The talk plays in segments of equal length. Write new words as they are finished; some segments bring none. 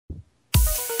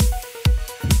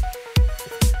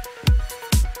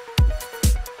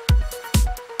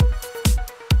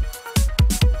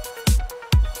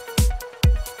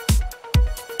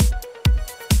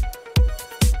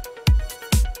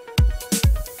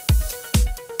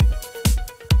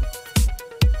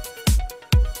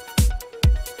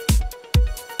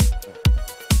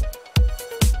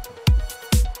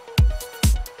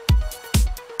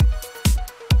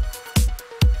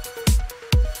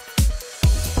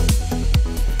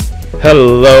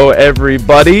Hello,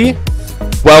 everybody.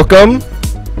 Welcome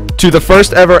to the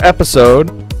first ever episode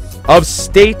of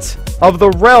State of the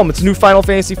Realm. It's a new Final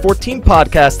Fantasy XIV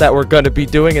podcast that we're going to be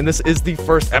doing, and this is the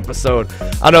first episode.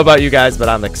 I don't know about you guys, but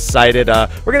I'm excited. We're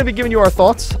going to be giving you our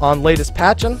thoughts on latest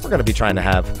patch, and we're going to be trying to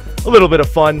have a little bit of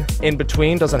fun in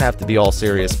between. Doesn't have to be all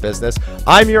serious business.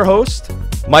 I'm your host,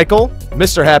 Michael,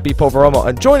 Mr. Happy Poveromo,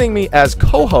 and joining me as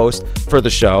co-host for the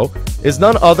show is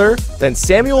none other than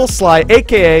Samuel Sly,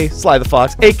 aka Sly the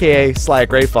Fox, aka Sly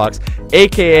Gray Fox,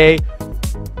 aka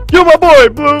You my boy,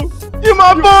 Blue. You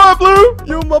my boy, Blue.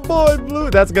 You my boy,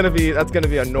 Blue. That's gonna be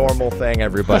a normal thing,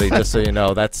 everybody. Just so you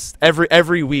know, that's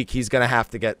every week he's gonna have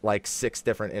to get like 6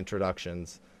 different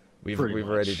introductions. We've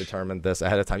already determined this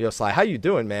ahead of time. Yo, Sly, how you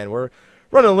doing, man? We're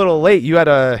running a little late. You had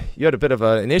a bit of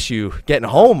an issue getting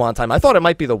home on time. I thought it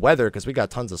might be the weather because we got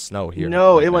tons of snow here.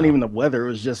 No, it wasn't even the weather. It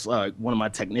was just one of my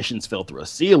technicians fell through a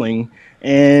ceiling,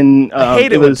 and I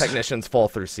hate it when technicians fall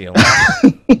through ceilings.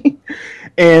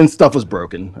 And stuff was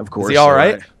broken. Of course, is he all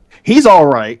right? He's all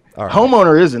right. All right.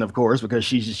 Homeowner isn't, of course, because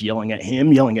she's just yelling at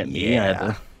him, yelling at me.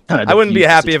 Yeah. I wouldn't be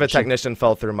happy if a technician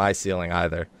fell through my ceiling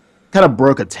either. Kind of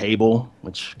broke a table,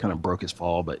 which kind of broke his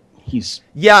fall, but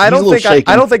I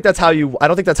don't think that's how you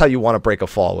want to break a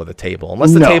fall with a table,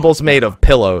 unless the table's made of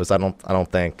pillows. I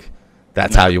don't think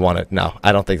that's how you want it. No,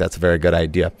 I don't think that's a very good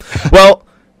idea. Well,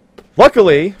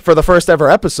 luckily for the first ever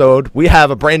episode, we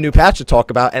have a brand new patch to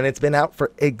talk about, and it's been out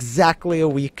for exactly a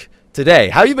week today.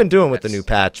 How you been doing with the new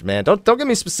patch, man? Don't give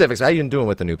me specifics. How you been doing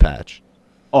with the new patch?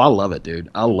 Oh, I love it, dude.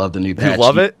 I love the new patch. You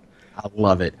love it? I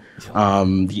love it.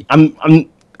 I'm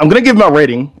gonna give my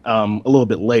rating a little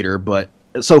bit later, but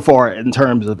so far in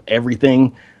terms of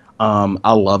everything,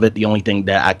 I love it. The only thing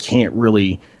that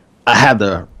I have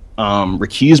to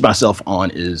recuse myself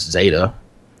on is Zeta.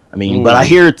 I mean, but I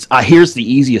hear it's the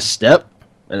easiest step.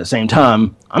 At the same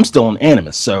time, I'm still on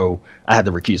Animus, so I had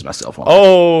to recuse myself on it.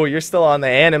 Oh, you're still on the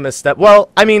Animus step. Well,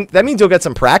 I mean, that means you'll get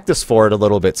some practice for it a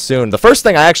little bit soon. The first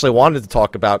thing I actually wanted to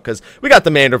talk about, because we got the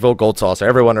Manderville Gold Saucer.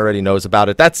 Everyone already knows about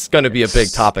it. That's going to be a big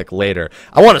topic later.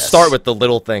 I want to start with the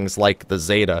little things like the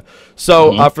Zeta.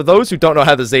 So for those who don't know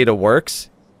how the Zeta works,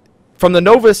 from the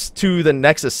Novus to the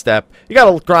Nexus step, you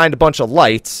got to grind a bunch of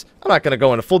lights. I'm not going to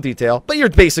go into full detail, but you're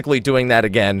basically doing that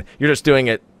again. You're just doing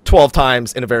it 12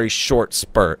 times in a very short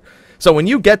spurt. So when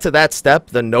you get to that step,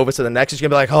 the Novus to the Nexus, you're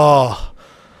going to be like,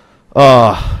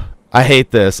 oh, I hate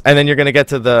this. And then you're going to get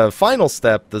to the final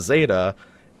step, the Zeta,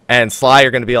 and Sly, you're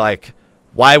going to be like,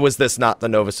 why was this not the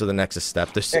Novus to the Nexus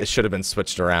step? It should have been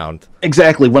switched around.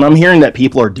 Exactly. When I'm hearing that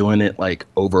people are doing it like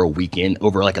over a weekend,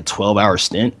 over like a 12-hour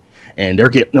stint, and they're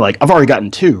getting like, I've already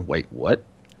gotten 2. Wait, what?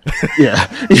 Yeah.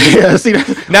 See,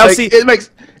 now like,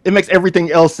 it makes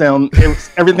everything else sound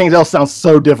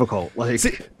so difficult. Like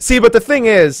see, but the thing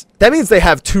is, that means they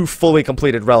have 2 fully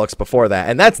completed relics before that,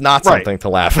 and that's not something to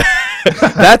laugh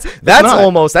at. that's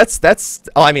almost that's.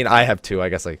 Oh, I mean, I have 2. I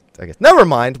guess. Never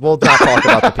mind. We'll not talk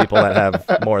about the people that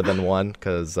have more than 1,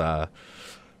 because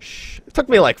it took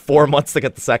me like 4 months to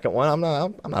get the second one.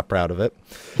 I'm not proud of it.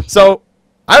 So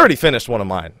I already finished one of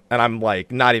mine, and I'm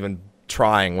like not even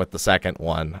trying with the second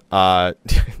one.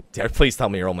 Please tell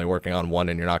me you're only working on 1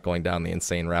 and you're not going down the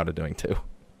insane route of doing 2.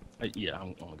 Yeah,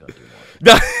 I'm only gonna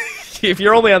do 1. If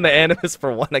you're only on the Animus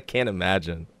for 1, I can't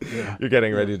imagine you're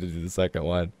getting ready to do the second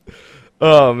one.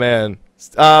 Oh man.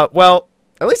 Well,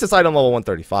 at least it's item level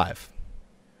 135.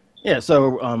 Yeah,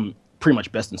 so pretty much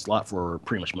best in slot for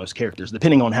pretty much most characters,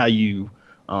 depending on how you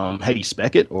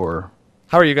spec it. Or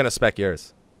how are you gonna spec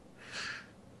yours?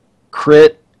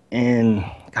 Crit and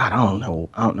God, I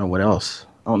don't know what else.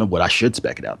 I don't know what I should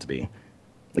spec it out to be,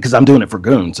 because I'm doing it for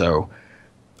Goon. So,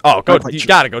 you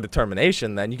gotta go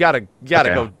determination. Then you gotta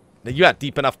go. You got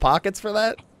deep enough pockets for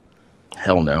that?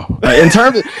 Hell no. In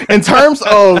terms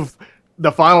of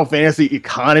the Final Fantasy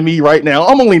economy right now,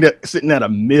 I'm only sitting at a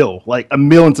mil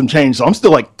and some change. So I'm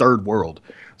still like third world.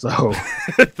 So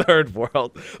third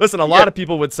world. Listen, a lot of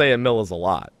people would say a mil is a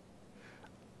lot.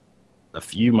 A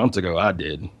few months ago, I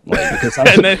did. Because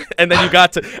and then you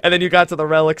got to the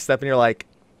relic step, and you're like,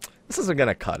 this isn't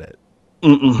gonna cut it.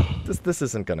 This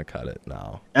isn't gonna cut it.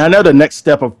 No. And I know the next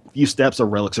few steps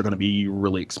of relics are gonna be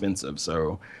really expensive,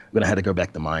 so I'm gonna have to go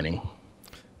back to mining.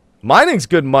 Mining's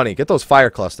good money. Get those fire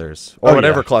clusters or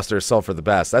whatever clusters sell for the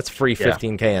best. That's free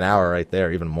 15K an hour right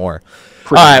there, even more.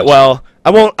 All right. Well, I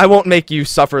won't make you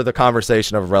suffer the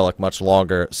conversation of relic much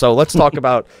longer. So let's talk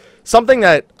about something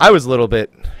that I was a little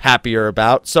bit happier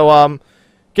about. So,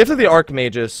 Gift of the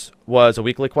Archmagus was a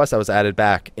weekly quest that was added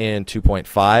back in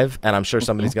 2.5, and I'm sure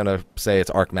somebody's going to say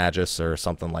it's Archmagus or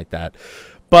something like that.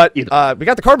 But we got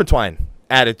the Carbon Twine,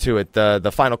 added to it,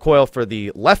 the final coil for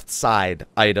the left side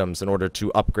items in order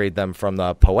to upgrade them from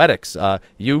the poetics.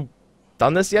 You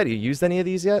done this yet? You used any of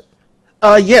these yet?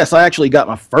 Yes, I actually got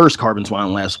my first carbon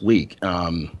twine last week.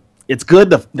 It's good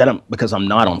that because I'm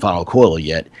not on final coil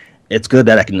yet. It's good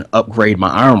that I can upgrade my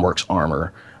Ironworks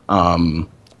armor.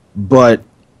 But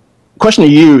question to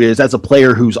you is, as a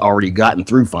player who's already gotten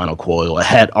through final coil,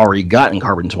 had already gotten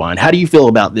carbon twine, how do you feel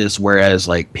about this? Whereas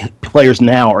like players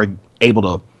now are able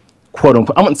to quote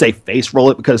unquote, I wouldn't say face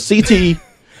roll it because CT.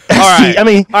 All right. I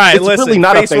mean, all right, it's listen, really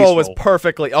not face a face roll was roll.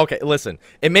 perfectly okay. Listen,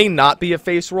 it may not be a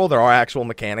face roll. There are actual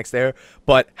mechanics there,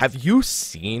 but have you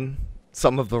seen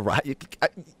some of the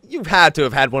you've had to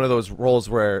have had one of those rolls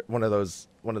where one of those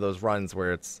runs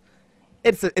where it's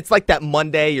like that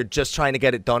Monday you're just trying to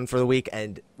get it done for the week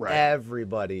and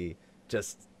everybody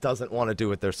just doesn't want to do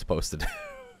what they're supposed to do.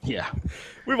 Yeah,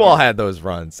 we've all had those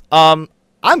runs.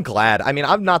 I'm glad. I mean,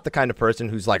 I'm not the kind of person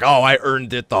who's like, oh, I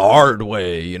earned it the hard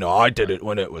way. You know, I did it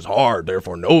when it was hard.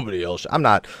 Therefore, nobody else. I'm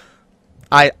not.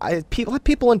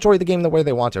 People enjoy the game the way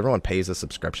they want to. Everyone pays a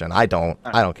subscription. I don't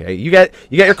care. You get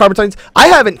your carbon twines. I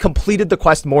haven't completed the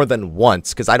quest more than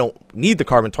once because I don't need the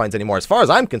carbon twines anymore. As far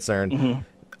as I'm concerned,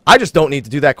 I just don't need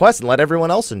to do that quest and let everyone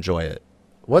else enjoy it.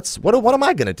 What am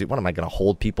I gonna do? What am I gonna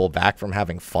hold people back from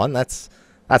having fun? That's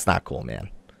not cool, man.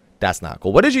 That's not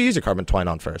cool. What did you use your carbon twine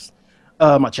on first?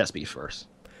 My chest piece first.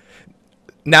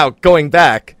 Now, going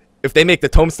back, if they make the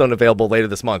tombstone available later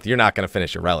this month, you're not going to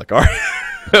finish your relic, are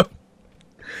you?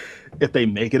 If they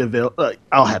make it available,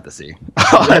 I'll have to see.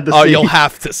 I'll have to see. You'll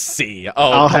have to see.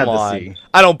 Oh, I'll come have on. to see.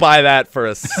 I don't buy that for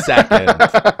a second.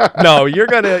 No, you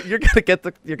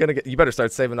better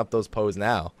start saving up those Poes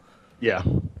now. Yeah.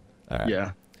 All right.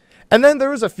 Yeah. And then there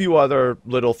was a few other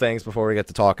little things before we get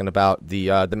to talking about the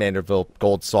Manderville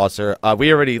Gold Saucer.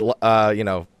 We already,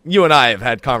 you and I have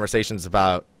had conversations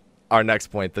about our next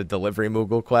point, the delivery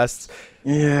Moogle quests.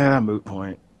 Yeah, moot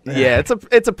point. Yeah,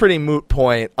 it's a pretty moot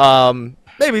point.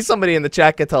 Maybe somebody in the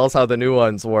chat could tell us how the new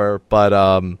ones were, but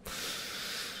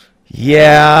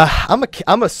yeah,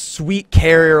 I'm a sweet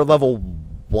carrier level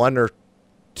 1 or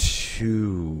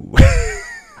 2.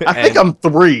 I think I'm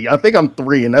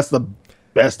 3, and that's the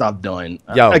best I've done.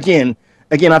 Yo. Again,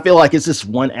 I feel like it's just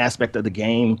one aspect of the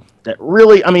game that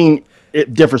really, I mean,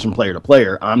 it differs from player to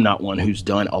player. I'm not one who's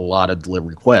done a lot of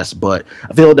delivery quests, but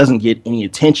I feel it doesn't get any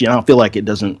attention. I don't feel like it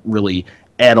doesn't really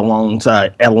add along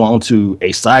to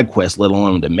a side quest, let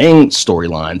alone the main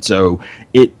storyline. So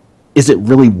is it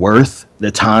really worth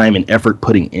the time and effort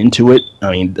putting into it?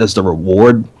 I mean, is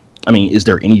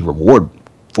there any reward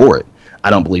for it? I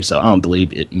don't believe so. I don't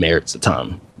believe it merits the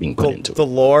time being put into it. The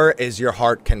lore is your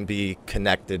heart can be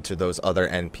connected to those other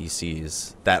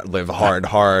NPCs that live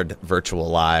hard virtual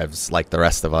lives like the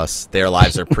rest of us. Their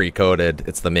lives are pre-coded.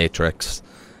 It's the Matrix,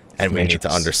 and we need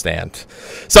to understand.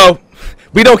 So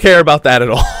we don't care about that at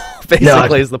all.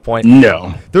 Basically, is the point.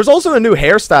 No. There's also a new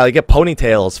hairstyle. You get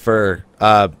ponytails for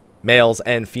males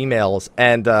and females,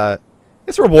 and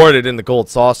it's rewarded in the Gold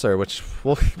Saucer, which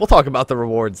we'll talk about the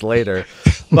rewards later.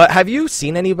 But have you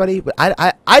seen anybody?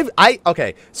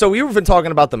 Okay. So we've been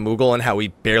talking about the Moogle and how we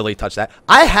barely touched that.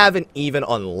 I haven't even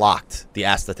unlocked the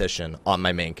Aesthetician on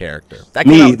my main character. That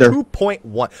came out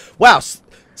 2.1. Wow,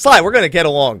 Sly, we're gonna get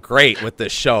along great with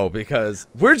this show because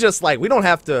we're just like we don't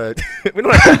have to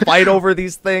fight over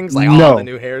these things like all the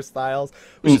new hairstyles.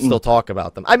 We should still talk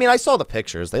about them. I mean, I saw the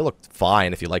pictures; they looked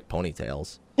fine if you like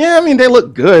ponytails. Yeah, I mean, they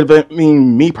look good, but I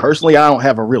mean, me personally, I don't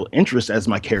have a real interest as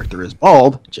my character is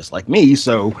bald, just like me,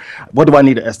 so what do I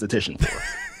need an esthetician for?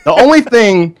 The only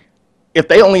thing, if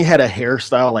they only had a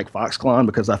hairstyle like Foxclaw,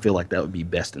 because I feel like that would be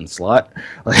best in slot.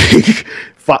 Like,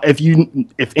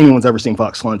 if anyone's ever seen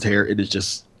Foxclaw's hair, it is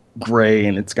just gray,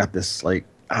 and it's got this, like,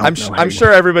 I'm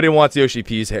sure everybody wants Yoshi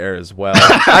P's hair as well.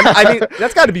 I mean,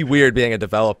 that's got to be weird being a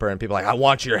developer, and people are like, I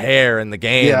want your hair in the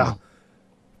game. Yeah.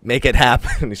 Make it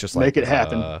happen. He's just like, make it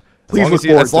happen.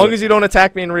 As long as you don't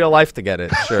attack me in real life to get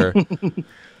it, sure.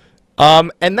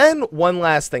 And then one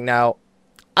last thing. Now,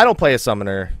 I don't play a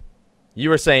summoner.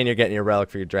 You were saying you're getting your relic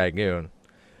for your Dragoon,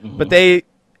 but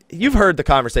you've heard the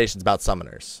conversations about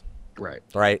summoners,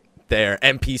 right? They're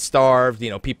MP starved.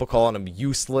 You know, people calling them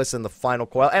useless in the final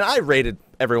coil. And I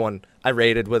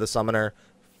raided with a summoner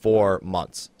for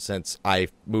months since I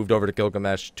moved over to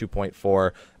Gilgamesh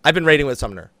 2.4. I've been raiding with a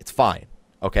summoner. It's fine.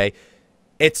 Okay,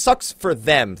 it sucks for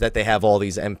them that they have all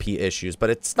these MP issues,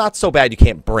 but it's not so bad you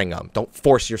can't bring them. Don't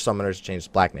force your summoners to change to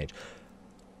Black Mage.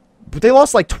 But they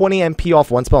lost like 20 MP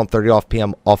off one spell and 30 off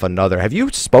PM off another. Have you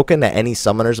spoken to any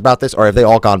summoners about this, or have they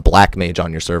all gone Black Mage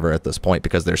on your server at this point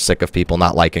because they're sick of people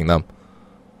not liking them?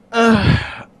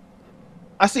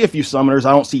 I see a few summoners.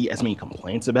 I don't see as many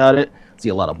complaints about it. see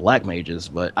a lot of black mages,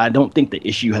 but I don't think the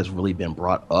issue has really been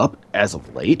brought up as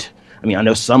of late. I mean, I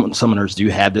know some summoners do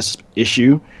have this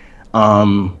issue,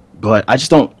 but I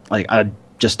just don't like. I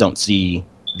just don't see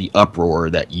the uproar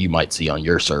that you might see on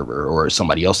your server or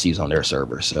somebody else sees on their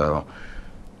server. So,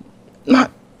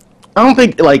 not. I don't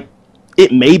think like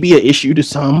it may be an issue to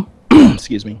some,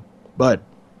 excuse me, but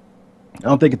I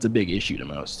don't think it's a big issue to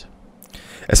most.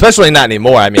 Especially not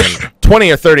anymore. I mean,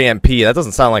 20 or 30 MP, that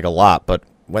doesn't sound like a lot, but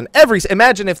when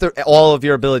imagine if all of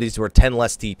your abilities were 10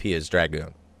 less TP as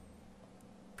Dragoon.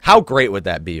 How great would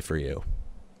that be for you?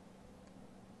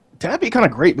 That'd be kind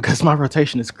of great because my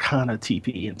rotation is kind of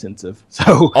TP intensive.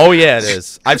 So. Oh yeah, it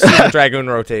is. I've seen the Dragoon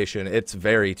rotation. It's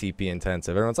very TP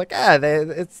intensive. Everyone's like,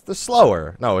 they're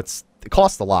slower. No, it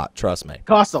costs a lot. Trust me. It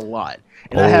costs a lot.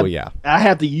 And I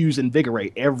have to use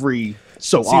Invigorate every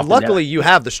so often. See, luckily you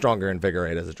have the stronger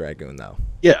Invigorate as a Dragoon, though.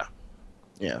 Yeah.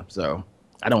 So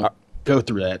I don't go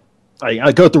through that.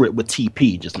 I go through it with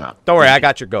TP, just not. Don't worry, I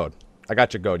got your goad.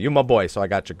 You my boy, so I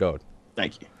got your goad.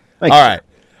 Thank you. All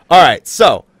right.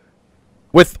 So,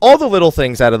 with all the little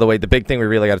things out of the way, the big thing we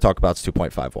really got to talk about is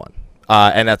 2.51.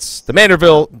 And that's the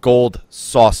Manderville Gold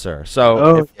Saucer.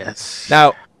 So, yes.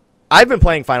 Now, I've been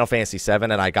playing Final Fantasy VII,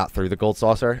 and I got through the Gold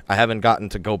Saucer. I haven't gotten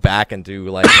to go back and do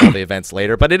like all the events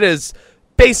later, but it is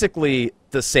basically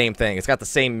the same thing. It's got the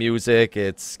same music.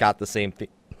 It's got the same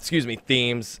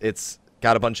themes. It's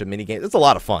got a bunch of mini games. It's a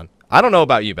lot of fun. I don't know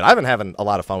about you, but I've been having a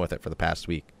lot of fun with it for the past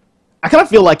week. I kind of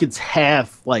feel like it's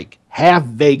half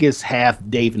Vegas, half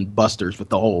Dave and Buster's with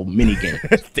the whole mini game.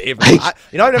 I've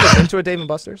never been to a Dave and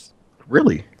Buster's.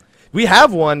 Really? We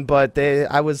have one, but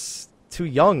I was too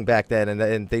young back then,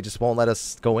 and they just won't let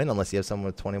us go in unless you have someone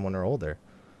with 21 or older.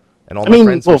 And all my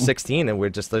friends are 16, and they're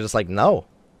just like, no.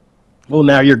 Well,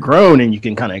 now you're grown and you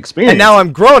can kind of experience. And now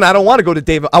I'm grown. I don't want to go to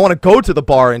Dave. I want to go to the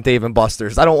bar in Dave and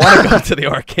Buster's. I don't want to go to the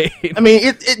arcade. I mean,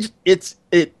 it's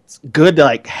good to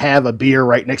like have a beer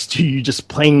right next to you, just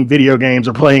playing video games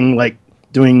or playing like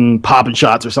doing popping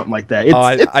shots or something like that.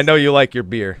 I know you like your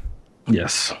beer.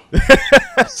 Yes.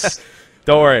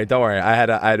 Don't worry. I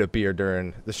had a beer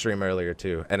during the stream earlier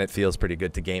too, and it feels pretty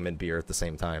good to game and beer at the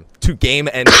same time. To game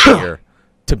and beer,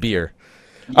 to beer.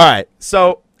 All right,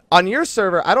 so. On your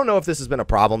server, I don't know if this has been a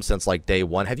problem since like day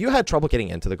one. Have you had trouble getting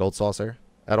into the Gold Saucer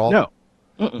at all? No.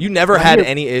 You never had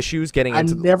any issues getting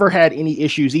into? I never had any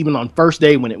issues, even on first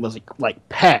day when it was like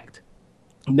packed.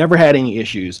 Never had any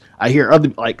issues. I hear other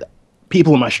like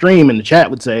people in my stream in the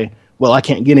chat would say, "Well, I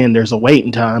can't get in. There's a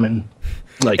waiting time," and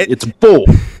like it's full.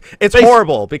 It's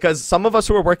horrible because some of us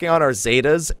who are working on our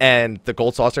Zetas and the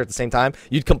Gold Saucer at the same time,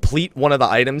 you'd complete one of the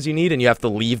items you need, and you have to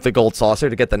leave the Gold Saucer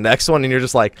to get the next one, and you're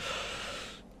just like.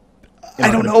 I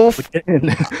don't know if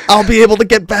I'll be able to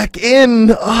get back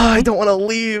in. I don't want to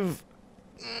leave.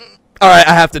 All right,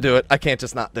 I have to do it. I can't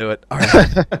just not do it. All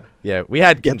right. Yeah, we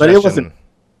had congestion.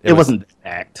 But it wasn't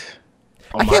packed.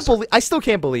 I still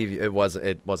can't believe it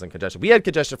wasn't congestion. We had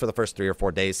congestion for the first 3 or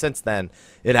 4 days. Since then,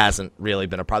 it hasn't really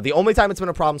been a problem. The only time it's been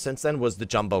a problem since then was the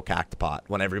Jumbo Cactopot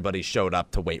when everybody showed up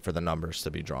to wait for the numbers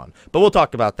to be drawn. But we'll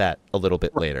talk about that a little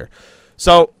bit later.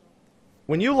 So,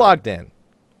 when you logged in,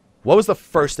 what was the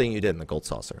first thing you did in the Gold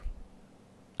Saucer?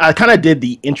 I kind of did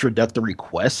the introductory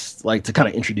quest, like to kind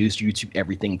of introduce you to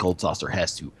everything Gold Saucer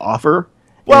has to offer.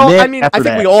 Well, I mean, I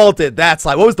think we all did that.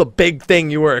 Like, what was the big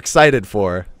thing you were excited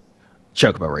for?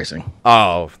 Chocobo Racing.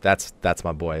 Oh, that's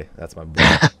my boy. That's my boy.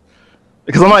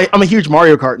 Because I'm a huge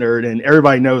Mario Kart nerd, and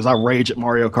everybody knows I rage at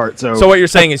Mario Kart. So what you're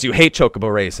saying is you hate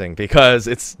Chocobo Racing because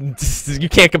you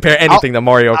can't compare anything to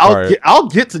Mario Kart. I'll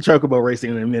get to Chocobo Racing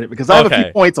in a minute because I have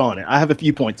a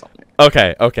few points on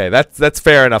it. Okay, that's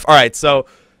fair enough. All right, so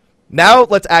now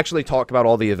let's actually talk about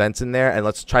all the events in there, and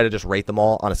let's try to just rate them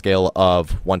all on a scale of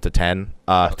 1 to 10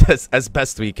 as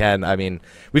best we can. I mean,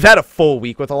 we've had a full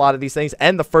week with a lot of these things,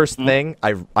 and the first thing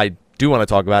I do want to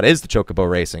talk about is the Chocobo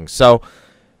Racing. So.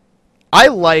 I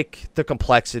like the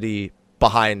complexity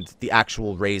behind the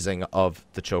actual raising of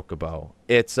the Chocobo.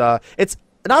 It's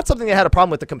not something I had a problem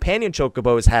with. The companion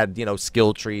Chocobos had,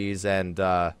 skill trees and,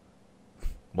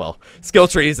 skill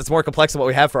trees. It's more complex than what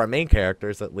we have for our main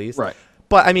characters, at least. Right.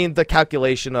 But, I mean, the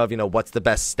calculation of, what's the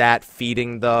best stat,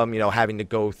 feeding them, having to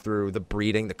go through the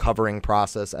breeding, the covering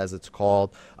process, as it's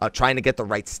called, trying to get the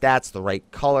right stats, the right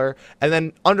color, and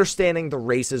then understanding the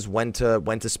races, when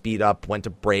to speed up, when to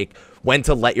brake, when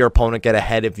to let your opponent get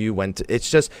ahead of you,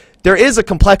 it's just, there is a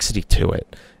complexity to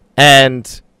it.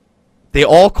 And they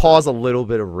all cause a little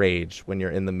bit of rage when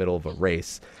you're in the middle of a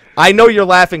race. I know you're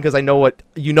laughing because I know what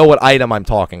item I'm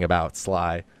talking about,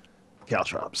 Sly.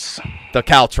 Caltrops. The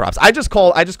Caltrops. I just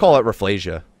call it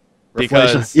Rafflesia.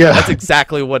 because yeah, that's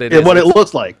exactly what it is. What it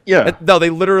looks like. Yeah. No, they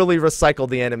literally recycled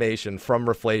the animation from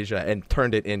Rafflesia and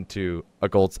turned it into a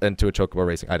Chocobo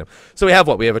racing item. So we have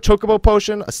what? We have a Chocobo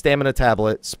potion, a stamina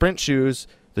tablet, sprint shoes,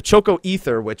 the Choco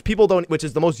Ether, which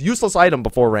is the most useless item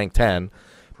before rank 10.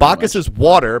 Bacchus's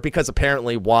water, because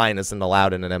apparently wine isn't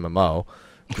allowed in an MMO.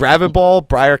 Graviball,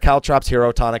 Briar Caltrops,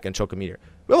 Hero Tonic, and Choco Meteor.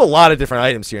 We have a lot of different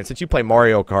items here, and since you play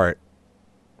Mario Kart,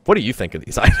 what do you think of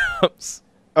these items?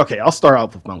 Okay, I'll start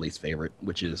off with my least favorite,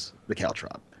 which is the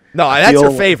Caltrop. No, that's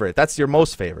your favorite. That's your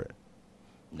most favorite.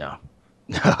 No.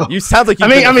 You sound like you've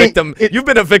been a victim. You've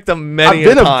been a victim many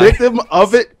times. I've been a victim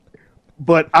of it,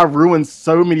 but I ruined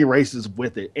so many races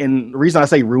with it. And the reason I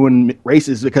say ruin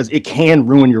races is because it can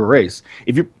ruin your race.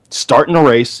 If you're starting a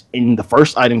race and the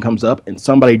first item comes up and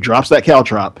somebody drops that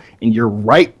Caltrop and you're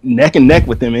right neck and neck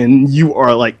with them and you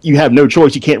are like, you have no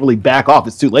choice. You can't really back off.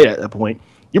 It's too late at that point.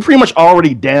 You're pretty much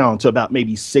already down to about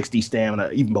maybe 60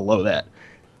 stamina, even below that,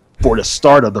 for the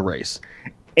start of the race.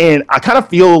 And I kind of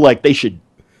feel like they should,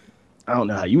 I don't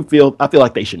know how you feel, I feel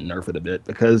like they should nerf it a bit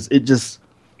because it just,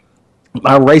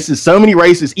 my races, so many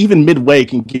races, even midway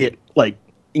can get like,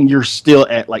 and you're still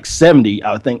at like 70,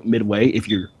 I would think midway, if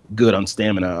you're good on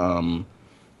stamina,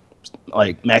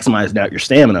 like maximizing out your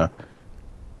stamina,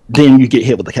 then you get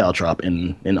hit with the Caltrop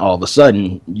and all of a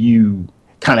sudden you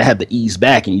kind of have to ease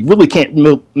back and you really can't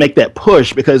make that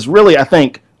push because really I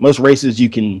think most races you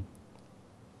can,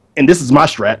 and this is my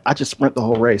strat, I just sprint the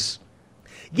whole race.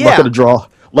 Yeah. Luck of the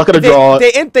draw.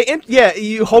 Yeah,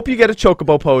 you hope you get a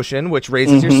Chocobo potion, which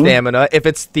raises your stamina. If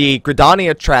it's the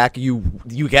Gridania track, you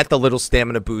get the little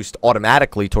stamina boost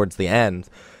automatically towards the end.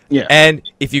 Yeah. And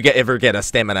if you ever get a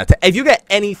stamina, if you get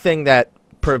anything that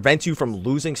prevents you from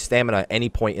losing stamina at any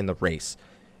point in the race,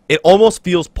 it almost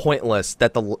feels pointless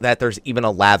that there's even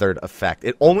a lathered effect.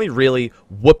 It only really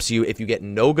whoops you if you get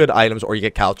no good items or you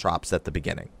get Caltrops at the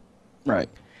beginning. Right.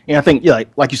 And I think, yeah,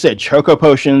 like you said, Choco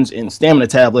potions and stamina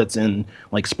tablets and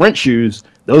like sprint shoes,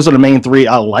 those are the main three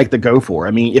I like to go for.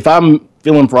 I mean, if I'm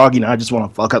feeling froggy and I just want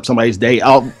to fuck up somebody's day,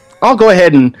 I'll go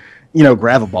ahead and,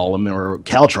 Graviball them or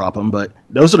Caltrop them. But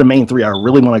those are the main three I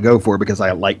really want to go for because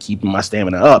I like keeping my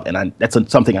stamina up. And that's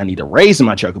something I need to raise in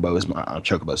my Chocobo is my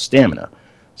Chocobo stamina.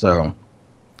 So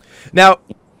now,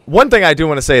 one thing I do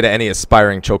want to say to any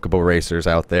aspiring Chocobo racers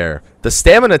out there, the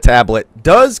stamina tablet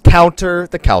does counter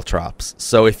the Caltrops.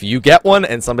 So if you get one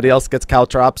and somebody else gets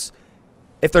Caltrops,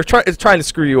 if they're trying to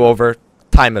screw you over,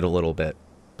 time it a little bit.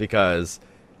 Because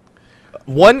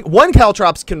one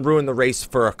Caltrops can ruin the race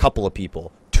for a couple of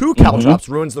people. Two Caltrops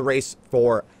ruins the race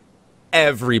for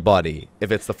everybody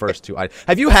if it's the first two items.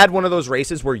 Have you had one of those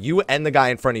races where you and the guy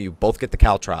in front of you both get the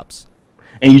Caltrops?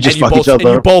 And you just fuck each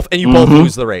other. And you both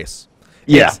lose the race.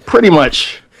 Yeah, pretty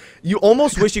much. You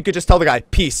almost wish you could just tell the guy,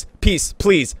 peace, please,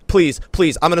 please.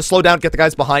 I'm going to slow down, get the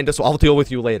guys behind us, so I'll deal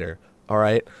with you later. All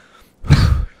right?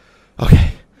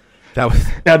 Okay. That was...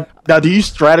 Now, do you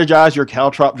strategize your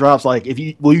Caltrop drops? Like,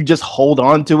 will you just hold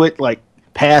on to it, like,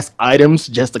 past items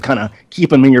just to kind of keep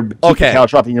them in your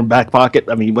Caltrop in your back pocket?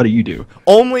 I mean, what do you do?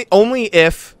 Only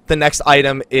if the next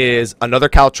item is another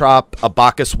Caltrop, a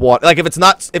Bacchus water. Like if it's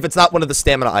not one of the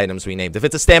stamina items we named. If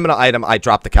it's a stamina item, I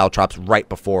drop the Caltrops right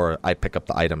before I pick up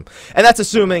the item, and that's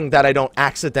assuming that I don't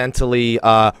accidentally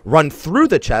run through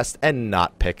the chest and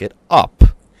not pick it up.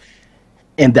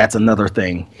 And that's another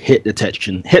thing: hit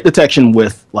detection. Hit detection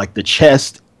with like the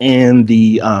chest and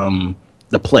the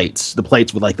plates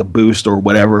with like the boost or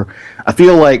whatever. I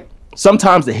feel like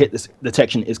sometimes the hit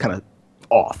detection is kind of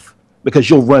off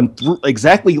because you'll run through,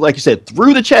 exactly like you said,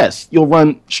 through the chest. You'll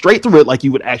run straight through it like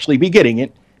you would actually be getting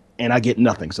it, and I get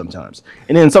nothing sometimes.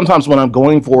 And then sometimes when I'm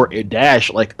going for a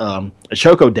dash, like a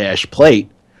Choco dash plate,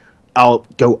 I'll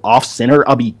go off center.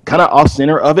 I'll be kind of off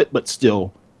center of it, but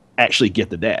still actually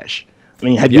get the dash. I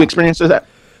mean, have you experienced that?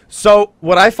 So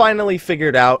what I finally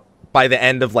figured out by the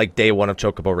end of like day one of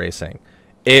Chocobo racing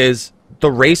is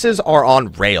the races are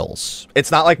on rails.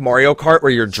 It's not like Mario Kart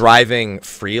where you're driving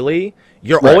freely.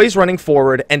 You're always running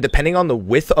forward, and depending on the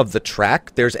width of the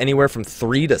track, there's anywhere from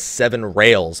 3 to 7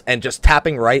 rails, and just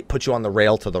tapping right puts you on the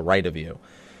rail to the right of you.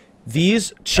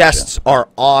 These chests are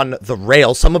on the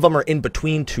rail. Some of them are in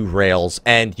between 2 rails,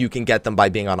 and you can get them by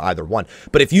being on either one.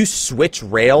 But if you switch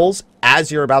rails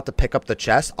as you're about to pick up the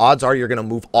chest, odds are you're going to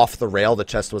move off the rail the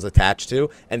chest was attached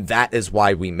to, and that is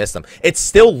why we miss them. It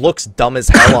still looks dumb as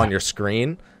hell on your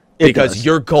screen because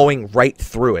you're going right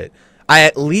through it. I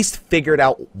at least figured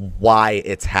out why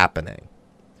it's happening.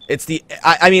 It's the...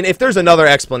 I mean, if there's another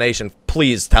explanation,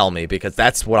 please tell me, because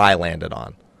that's what I landed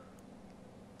on.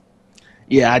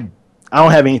 Yeah, I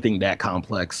don't have anything that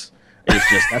complex. It's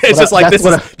just it's just like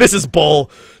this is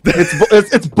bull.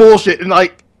 It's bullshit, and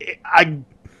like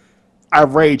I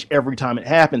rage every time it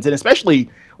happens, and especially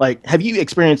like, have you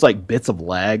experienced like bits of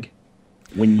lag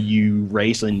when you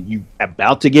race and you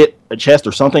about to get a chest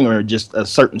or something, or just a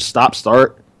certain stop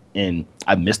start, and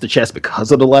I missed the chest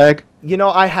because of the lag? You know,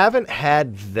 I haven't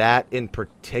had that in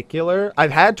particular.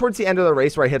 I've had towards the end of the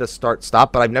race where I hit a start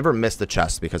stop, but I've never missed the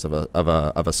chest because of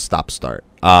a stop start.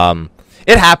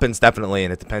 It happens definitely,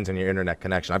 and it depends on your internet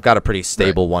connection. I've got a pretty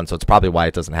stable one, so it's probably why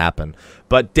it doesn't happen.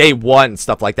 But day one,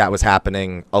 stuff like that was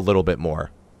happening a little bit more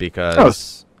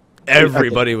because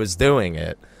everybody was doing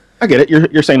it. I get it.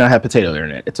 You're saying I have potato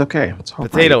internet. It's okay. It's all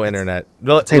potato right. internet.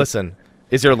 Listen,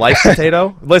 is your life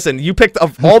potato? Listen, you picked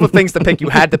of all the things to pick, you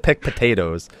had to pick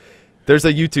potatoes. There's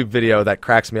a YouTube video that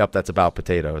cracks me up that's about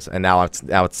potatoes, and now I'm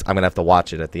gonna have to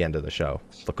watch it at the end of the show.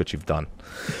 Look what you've done.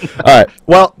 All right.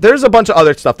 Well, there's a bunch of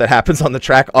other stuff that happens on the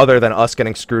track other than us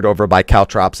getting screwed over by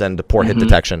caltrops and poor hit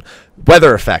detection.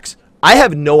 Weather effects. I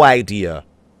have no idea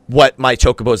what my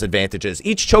Chocobo's advantage is.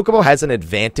 Each Chocobo has an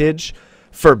advantage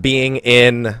for being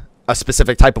in a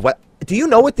specific type of weather. Do you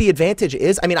know what the advantage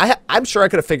is? I mean, I'm sure I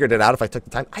could have figured it out if I took the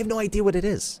time. I have no idea what it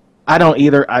is. I don't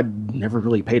either. I never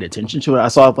really paid attention to it. I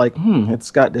saw it like,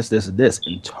 it's got this,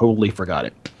 and totally forgot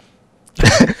it.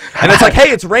 And it's like,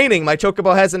 hey, it's raining. My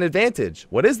Chocobo has an advantage.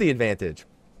 What is the advantage?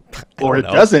 Or it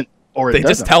doesn't. Or they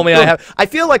just tell me I have. I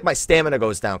feel like my stamina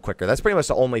goes down quicker. That's pretty much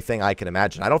the only thing I can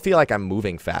imagine. I don't feel like I'm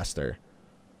moving faster.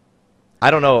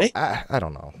 I don't know. I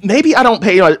don't know. Maybe I don't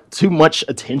pay too much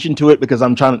attention to it because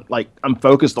I'm I'm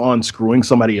focused on screwing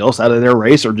somebody else out of their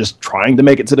race or just trying to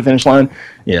make it to the finish line.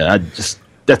 Yeah,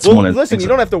 that's one of the listen, things. You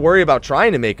don't have to worry about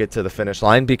trying to make it to the finish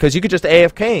line because you could just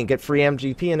AFK and get free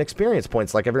MGP and experience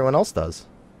points like everyone else does.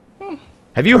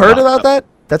 Have you heard about that?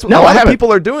 That's what a lot of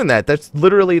people are doing. That's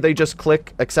literally, they just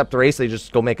click accept race. They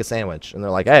just go make a sandwich and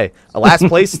they're like, hey, a last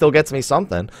place still gets me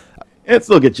something. It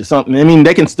still gets you something. I mean,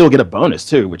 they can still get a bonus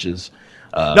too, which is.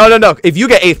 No. If you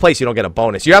get 8th place, you don't get a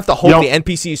bonus. You have to hope the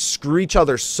NPCs screw each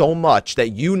other so much that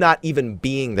you not even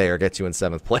being there gets you in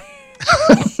 7th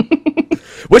place.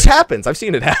 Which happens. I've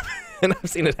seen it happen. I've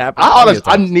seen it happen.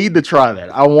 I need to try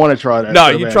that. I want to try that. No,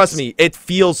 you trust me. It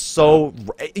feels so.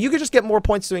 You could just get more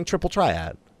points doing triple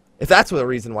triad, if that's the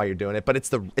reason why you're doing it. But it's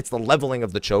the leveling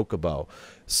of the Chocobo.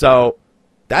 So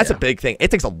that's a big thing.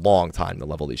 It takes a long time to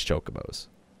level these Chocobos.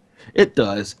 It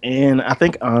does, and I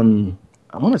think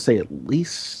I want to say at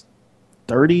least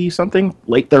 30 something,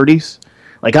 late 30s.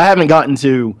 Like I haven't gotten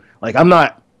to I'm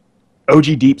not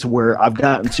OG deep to where I've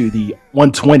gotten to the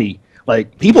 120.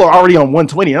 Like people are already on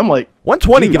 120. I'm like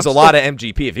 120 gives a lot of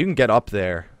MGP if you can get up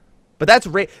there. But that's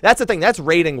the thing. That's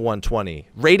rating 120.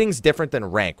 Rating's different than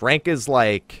rank. Rank is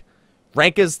the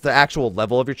actual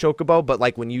level of your Chocobo, but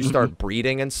like when you start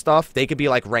breeding and stuff, they could be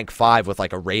like rank 5 with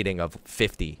like a rating of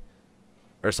 50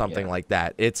 or something like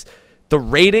that. It's the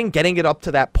rating, getting it up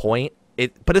to that point.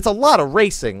 But it's a lot of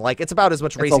racing. Like it's about as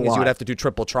much racing as you would have to do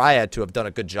triple triad to have done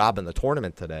a good job in the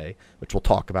tournament today, which we'll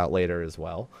talk about later as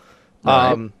well.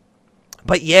 Right.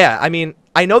 But yeah, I mean,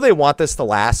 I know they want this to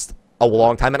last a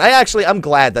long time, and I'm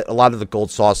glad that a lot of the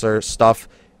Gold Saucer stuff,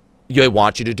 they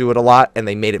want you to do it a lot, and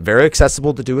they made it very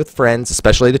accessible to do with friends,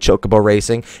 especially the Chocobo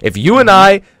racing. If you and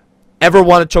I ever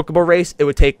want a Chocobo race, it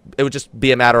would just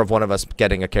be a matter of one of us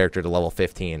getting a character to level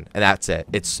 15, and that's it.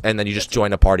 And then you just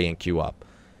join a party and queue up.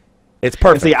 It's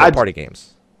perfect for party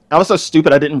games. I was so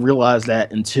stupid I didn't realize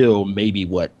that until maybe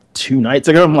 2 nights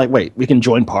ago. I'm like, wait, we can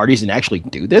join parties and actually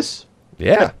do this?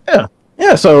 Yeah.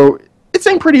 Yeah, so it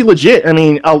seemed pretty legit. I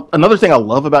mean, another thing I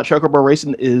love about Chocobo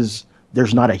racing is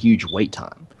there's not a huge wait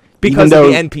time. Because of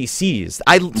the NPCs.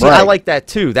 I like that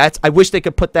too. I wish they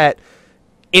could put that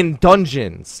in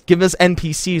dungeons. Give us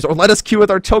NPCs or let us queue with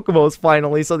our Chocobos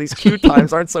finally so these queue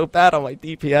times aren't so bad on my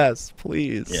DPS.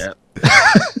 Please. Yeah.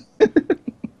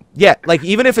 Yeah, like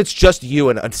even if it's just you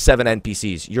and 7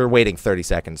 NPCs, you're waiting 30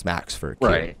 seconds max for a queue.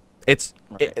 Right.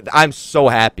 I'm so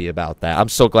happy about that. I'm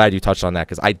so glad you touched on that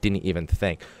because I didn't even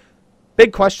think.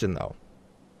 Big question though.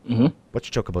 What's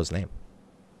your Chocobo's name?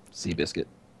 Seabiscuit.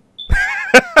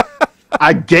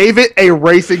 I gave it a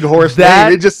racing horse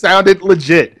name. It just sounded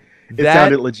legit. It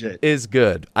sounded legit. Is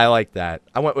good. I like that.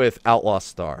 I went with Outlaw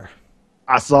Star.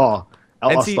 I saw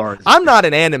Outlaw Star. I'm not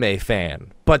an anime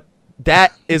fan, but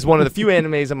that is one of the few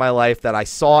animes in my life that I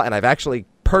saw, and I've actually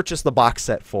purchased the box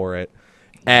set for it.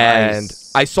 And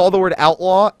I saw the word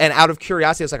outlaw, and out of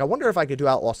curiosity, I was like, I wonder if I could do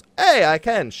outlaws. Hey, I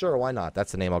can. Sure, why not?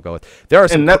 That's the name I'll go with. There are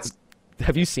some.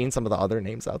 Have you seen some of the other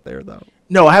names out there, though?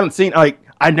 No, I haven't seen.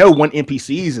 I know one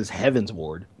NPCs is Heaven's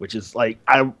Ward, which is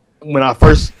when I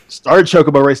first started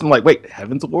Chocobo racing, I'm like, wait,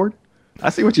 Heaven's Ward? I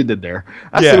see what you did there.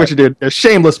 I Yeah. see what you did. A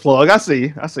shameless plug. I see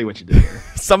what you did there.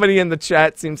 Somebody in the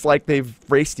chat seems like they've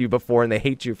raced you before and they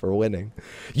hate you for winning.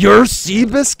 You're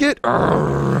Seabiscuit?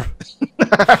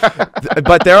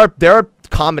 But there are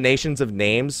combinations of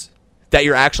names that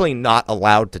you're actually not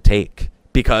allowed to take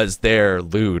because they're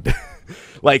lewd.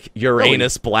 Like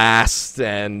Uranus Blast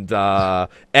and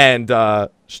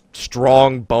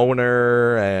Strong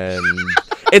Boner, and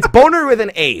it's Boner with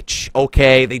an H,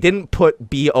 okay? They didn't put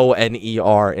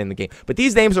Boner in the game. But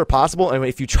these names are possible, and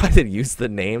if you try to use the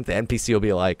name, the NPC will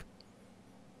be like,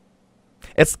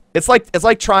 it's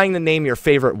like trying to name your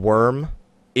favorite worm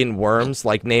in Worms,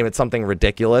 like name it something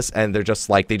ridiculous, and they're just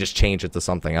like, they just change it to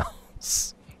something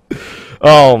else.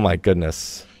 Oh my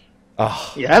goodness.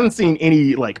 Oh. Yeah, I haven't seen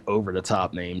any like over the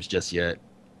top names just yet.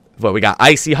 But we got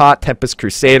Icy Hot, Tempest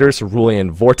Crusader,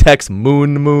 Cerulean Vortex,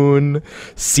 Moon,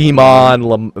 Simon,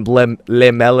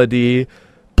 Le Melody,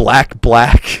 Black.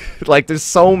 Like, there's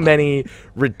so many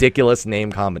ridiculous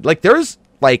name combinations. Like, there's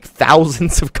like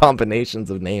thousands of combinations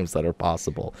of names that are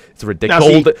possible. It's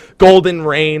ridiculous. Golden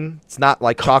Rain. It's not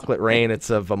like Chocolate Rain. It's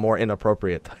of a more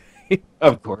inappropriate type.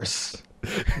 Of course.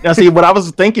 Now, see, what I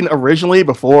was thinking originally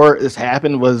before this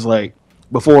happened was like,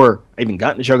 before I even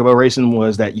got into Chocobo Racing,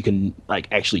 was that you can like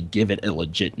actually give it a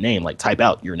legit name, like type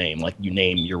out your name, like you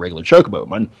name your regular Chocobo.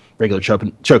 My regular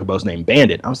Chocobo's named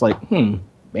Bandit. I was like,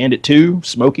 Bandit 2,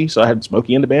 Smokey, so I had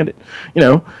Smokey and the Bandit, you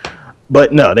know.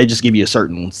 But no, they just give you a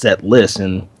certain set list,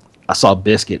 and I saw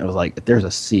Biscuit, and I was like, if there's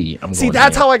a C, I'm going. See,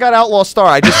 that's how I got Outlaw Star.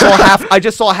 I just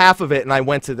saw half of it, and I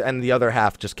went to and the other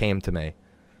half just came to me.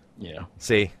 Yeah.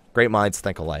 See, great minds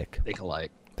think alike. Think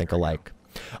alike.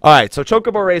 All right, so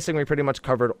Chocobo Racing, we pretty much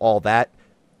covered all that.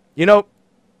 You know,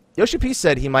 Yoshi P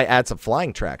said he might add some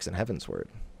flying tracks in Heavensward.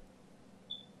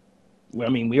 Well,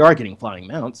 I mean, we are getting flying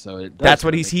mounts, so it does. That's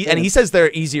what and he says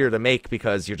they're easier to make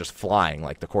because you're just flying.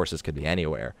 Like the courses could be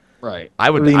anywhere. Right. I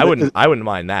wouldn't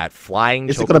mind that flying.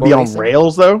 Is it going to be on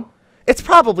rails though? It's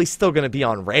probably still going to be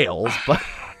on rails,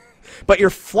 but you're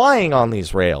flying on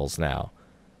these rails now.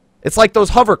 It's like those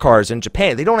hover cars in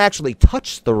Japan. They don't actually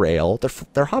touch the rail.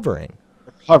 They're hovering.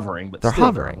 But they're still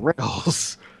hovering.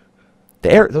 Rails.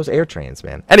 Those air trains,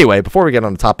 man. Anyway, before we get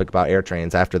on the topic about air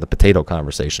trains after the potato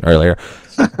conversation earlier.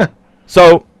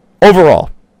 So, overall,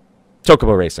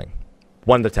 Chocobo Racing,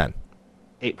 1 to 10.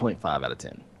 8.5 out of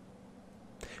 10.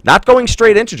 Not going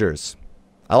straight integers.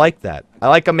 I like that. I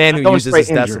like a man who uses his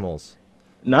decimals.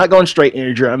 Not going straight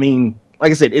integer. I mean,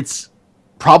 like I said, it's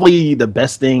probably the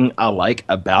best thing I like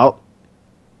about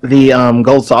the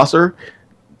Gold Saucer.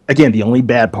 Again, the only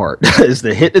bad part is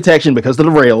the hit detection because of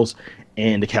the rails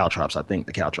and the caltrops. I think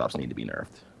the caltrops need to be nerfed.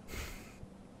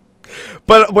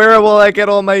 But where will I get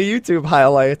all my YouTube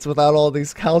highlights without all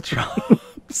these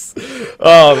caltrops?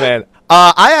 Oh, man.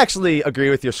 I actually agree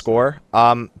with your score.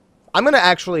 I'm going to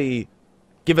actually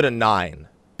give it a 9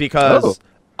 because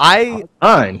I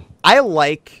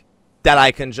like that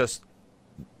I can just...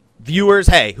 Viewers,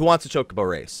 hey, who wants a Chocobo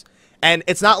race? And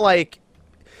it's not like...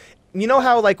 You know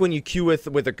how, like, when you queue with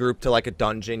a group to, like, a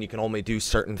dungeon, you can only do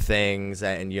certain things,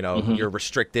 and, you know, you're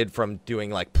restricted from doing,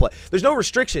 like, play. There's no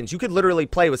restrictions. You could literally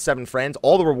play with 7 friends.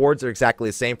 All the rewards are exactly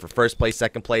the same for first place,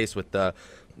 second place, with the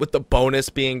bonus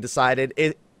being decided.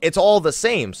 It's all the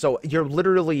same. So you're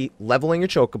literally leveling your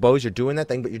Chocobos, you're doing that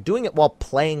thing, but you're doing it while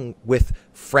playing with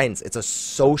friends. It's a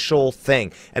social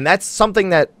thing. And that's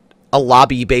something that a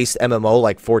lobby-based MMO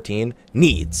like 14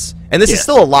 needs. And this is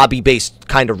still a lobby-based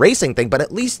kind of racing thing, but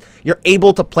at least you're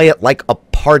able to play it like a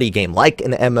party game, like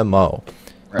an MMO,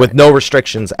 with no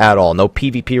restrictions at all. No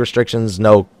PvP restrictions,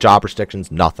 no job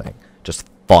restrictions, nothing. Just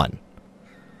fun.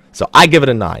 So I give it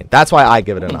a 9. That's why I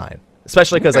give it a 9.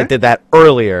 Especially because I did that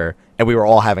earlier, and we were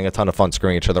all having a ton of fun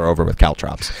screwing each other over with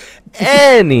caltrops.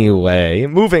 Anyway,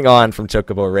 moving on from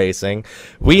Chocobo Racing,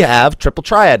 we have Triple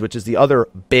Triad, which is the other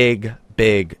big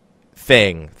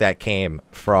thing that came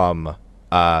from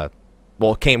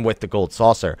came with the Gold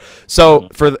Saucer. So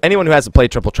for anyone who hasn't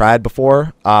played Triple Triad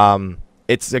before,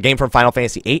 it's a game from Final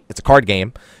Fantasy VIII. It's a card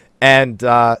game, and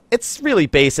it's really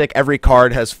basic. Every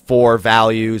card has 4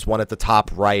 values, one at the top,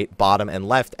 right, bottom, and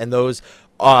left, and those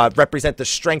represent the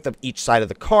strength of each side of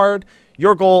the card.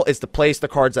 Your goal is to place the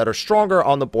cards that are stronger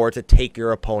on the board to take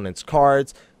your opponent's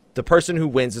cards. The person who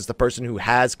wins is the person who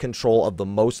has control of the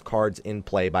most cards in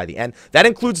play by the end. That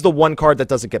includes the 1 card that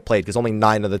doesn't get played, because only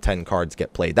 9 of the 10 cards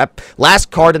get played. That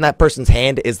last card in that person's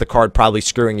hand is the card probably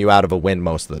screwing you out of a win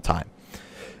most of the time.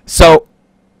 So,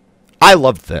 I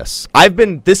loved this.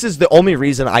 This is the only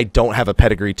reason I don't have a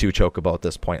Pedigree 2 Chocobo at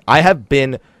this point. I have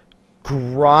been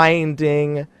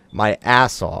grinding my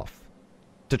ass off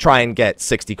to try and get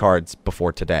 60 cards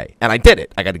before today. And I did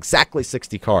it. I got exactly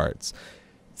 60 cards.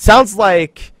 Sounds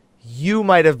like you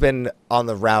might have been on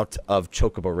the route of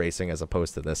chocobo racing as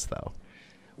opposed to this, though.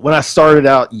 When I started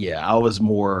out, yeah, I was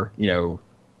more,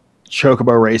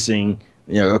 chocobo racing.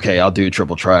 Okay, I'll do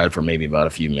triple triad for maybe about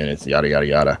a few minutes, yada yada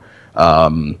yada.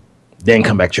 Then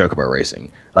come back chocobo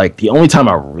racing. Like the only time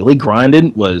I really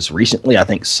grinded was recently. I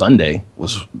think Sunday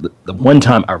was the one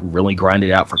time I really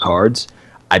grinded out for cards.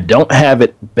 I don't have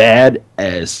it bad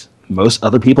as most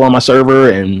other people on my server.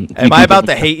 And am I about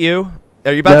to hate you?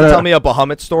 Are you about to tell me a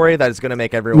Bahamut story that is going to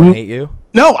make everyone hate you?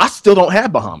 No, I still don't have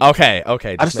Bahamut.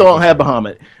 Okay. I still don't have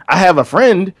Bahamut. I have a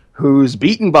friend who's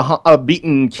beaten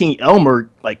King Elmer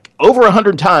like over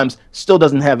 100 times, still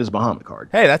doesn't have his Bahamut card.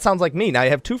 Hey, that sounds like me. Now you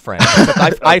have two friends.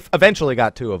 I eventually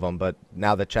got two of them, but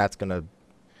now the chat's going to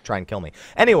try and kill me.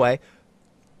 Anyway,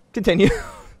 continue.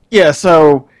 Yeah,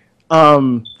 so,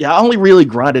 I only really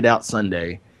grinded out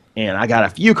Sunday. And I got a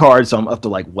few cards, so I'm up to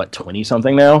like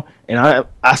 20-something now, and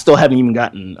I still haven't even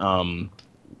gotten.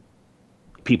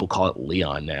 People call it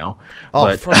Leon now. Oh,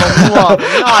 but for the love!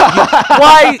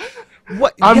 Why?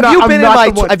 What? Have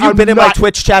you been in my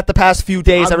Twitch chat the past few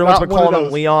days? Everyone's been calling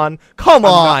him Leon. Come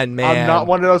on, man! I'm not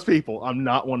one of those people.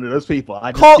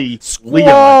 I just see Squall.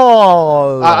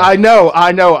 Leon. I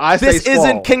know. This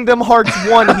isn't Kingdom Hearts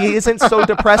 1. He isn't so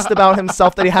depressed about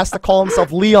himself that he has to call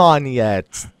himself Leon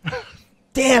yet.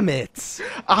 Damn it!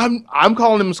 I'm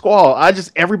calling him Squall.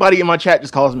 Everybody in my chat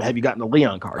just calls him. Have you gotten the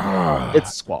Leon card?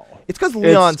 It's Squall. It's because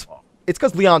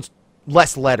Leon's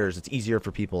less letters. It's easier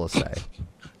for people to say.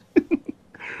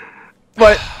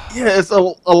 But yeah, it's a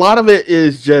lot of it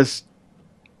is just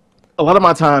a lot of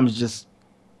my time is just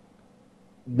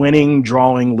winning,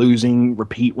 drawing, losing,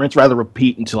 repeat, rinse, rather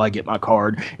repeat until I get my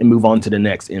card and move on to the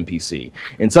next NPC.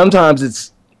 And sometimes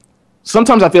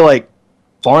I feel like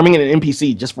farming an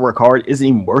NPC just for a card isn't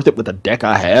even worth it with the deck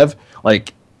I have.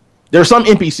 Like, there are some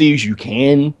NPCs you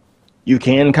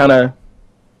can kind of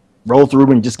roll through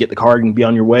and just get the card and be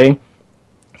on your way.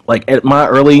 Like, at my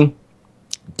early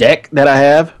deck that I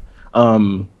have,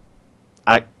 some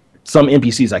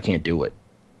NPCs I can't do it.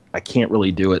 I can't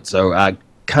really do it, so I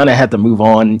kind of had to move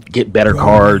on, get better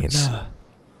cards.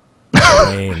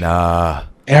 Rowena.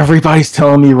 Everybody's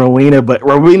telling me Rowena, but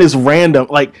Rowena's random.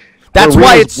 Like, that's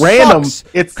why it's random.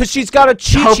 It's because she's got a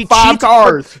cheat. She cheats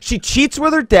cards. She cheats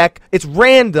with her deck. It's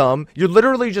random. You're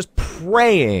literally just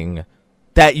praying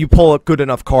that you pull up good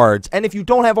enough cards. And if you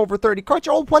don't have over 30 cards,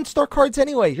 you're all 1-star cards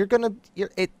anyway.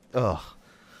 Ugh.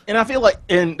 And I feel like,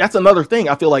 and that's another thing.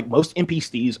 I feel like most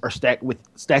NPCs are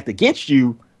stacked against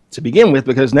you to begin with,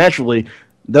 because naturally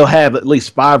they'll have at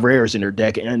least 5 rares in their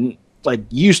deck, and like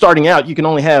you starting out, you can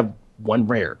only have 1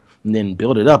 rare, and then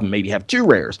build it up and maybe have 2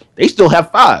 rares. They still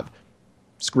have 5.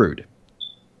 Screwed.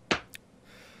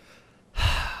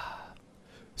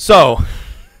 So,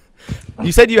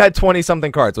 you said you had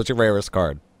 20-something cards. What's your rarest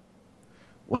card?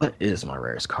 What is my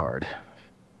rarest card?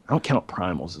 I don't count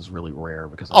primals as really rare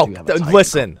because I do have a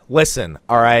listen.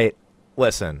 All right,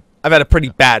 listen. I've had a pretty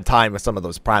bad time with some of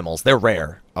those primals. They're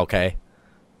rare. Okay.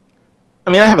 I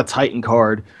mean, I have a Titan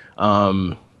card.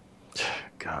 God,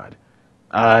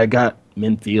 I got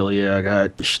Minfilia. I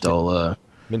got Stola.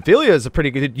 Minfilia is a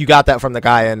pretty good. You got that from the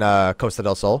guy in Costa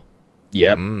del Sol.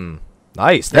 Yep.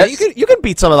 Nice. Now, you can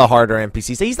beat some of the harder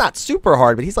NPCs. He's not super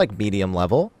hard, but he's like medium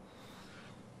level.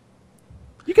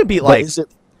 You can beat like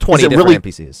 20 different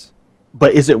NPCs.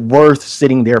 But is it worth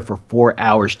sitting there for 4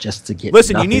 hours just to get?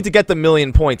 Listen, nothing? You need to get the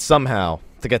 1,000,000 points somehow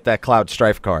to get that Cloud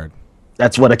Strife card.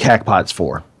 That's what a Cactpot's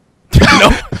for.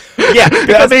 No. Yeah,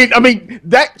 I mean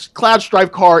that Cloud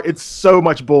Strife card, it's so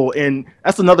much bull, and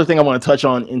that's another thing I want to touch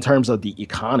on in terms of the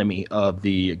economy of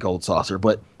the Gold Saucer.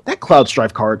 But that Cloud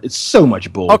Strife card is so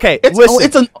much bull. Okay,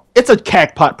 listen, it's a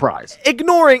Cactpot prize.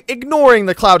 Ignoring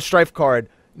the Cloud Strife card,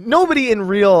 nobody in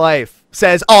real life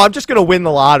says, "Oh, I'm just gonna win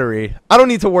the lottery. I don't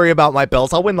need to worry about my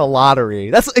bills. I'll win the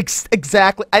lottery." That's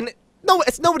exactly, and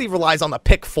nobody relies on the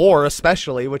pick 4,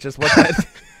 especially, which is what that.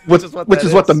 Which is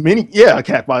what the mini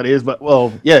Cactpot is, but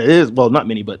it is not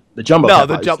mini, but the jumbo. No,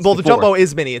 the jumbo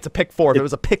is mini. It's a pick 4. If it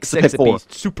was a pick 6, it'd be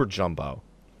super jumbo.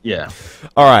 Yeah.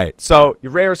 All right. So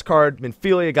your rarest card,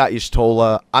 Minfilia, got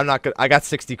Y'shtola. I'm not good. I got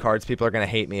 60 cards. People are gonna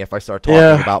hate me if I start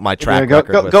talking about my track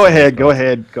record. Go ahead.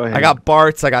 I got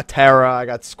Bartz. I got Terra. I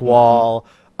got Squall.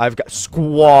 I've got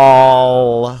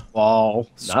Squall.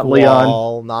 Not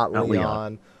Leon. Not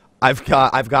Leon. I've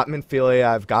got Minfilia,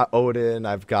 I've got Odin,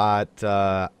 I've got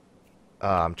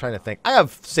I'm trying to think. I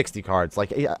have 60 cards.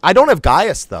 Like, I don't have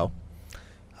Gaius though.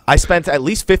 I spent at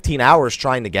least 15 hours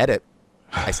trying to get it.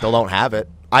 I still don't have it.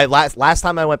 Last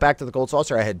time I went back to the Gold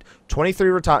Saucer, I had 23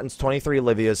 Ratans, 23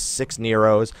 Livias, 6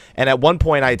 Neros, and at one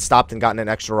point I had stopped and gotten an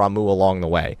extra Ramu along the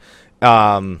way.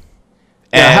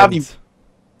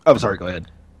 Oh, sorry. Go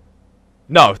ahead.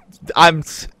 No,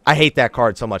 I hate that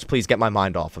card so much. Please get my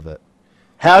mind off of it.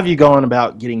 How have you gone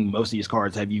about getting most of these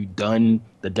cards? Have you done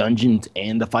the dungeons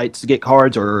and the fights to get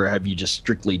cards, or have you just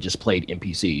strictly just played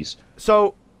NPCs?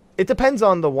 So it depends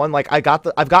on the one. Like I've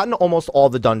gotten almost all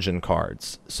the dungeon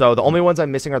cards. So the only ones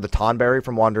I'm missing are the Tonberry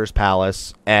from Wanderer's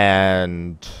Palace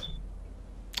and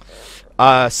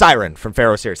Siren from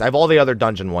Pharaoh series. I have all the other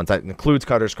dungeon ones. That includes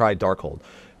Cutter's Cry, Darkhold.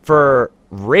 For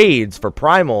raids, for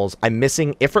primals, I'm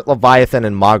missing Ifrit, Leviathan,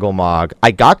 and Mogomog.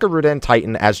 I got Garuda and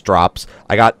Titan as drops.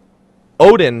 I got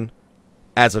Odin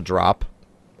as a drop.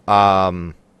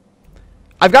 I've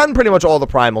gotten pretty much all the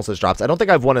primals as drops. I don't think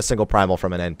I've won a single primal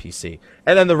from an NPC.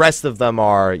 And then the rest of them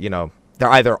are, you know, they're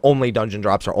either only dungeon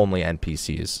drops or only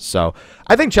NPCs. So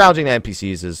I think challenging the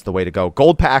NPCs is the way to go.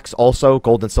 Gold packs also,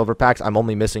 gold and silver packs. I'm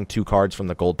only missing 2 cards from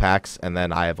the gold packs, and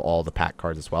then I have all the pack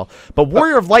cards as well. But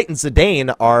Warrior of Light and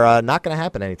Zidane are not going to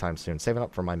happen anytime soon. Saving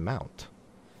up for my mount.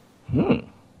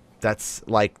 That's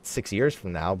like 6 years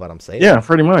from now, but I'm saving. Yeah,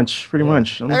 pretty much. Pretty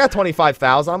much. I got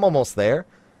 25,000. I'm almost there.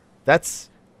 That's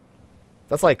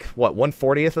like what,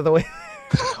 1/40th of the way.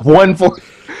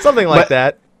 1/4. Something like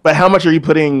that. But how much are you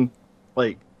putting?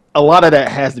 Like a lot of that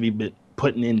has to be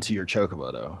putting into your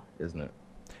Chocobo, though, isn't it?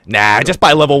 Nah, just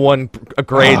buy level 1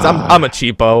 grades. I'm a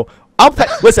cheapo.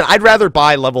 Listen, I'd rather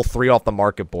buy level 3 off the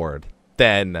market board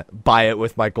than buy it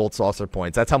with my gold saucer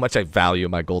points. That's how much I value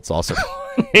my gold saucer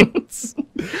points.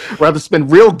 Rather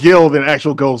spend real gil than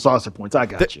actual gold saucer points. I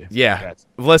got you. Yeah.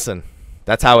 Listen,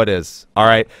 that's how it is. All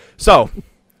right. So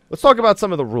let's talk about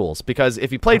some of the rules, because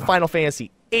if you played Final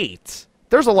Fantasy VIII,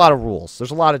 there's a lot of rules.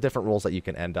 There's a lot of different rules that you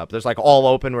can end up. There's like all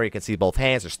open where you can see both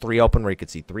hands. There's 3 open where you can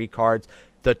see 3 cards.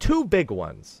 The 2 big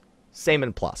ones, same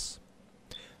and plus.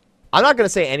 I'm not going to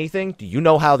say anything. Do you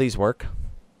know how these work?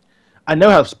 I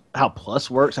know how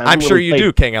plus works. I'm sure you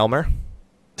do, King Elmer.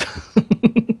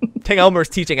 King Elmer's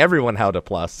teaching everyone how to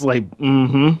plus. Like,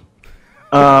 I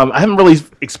haven't really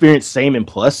experienced same and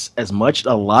plus as much.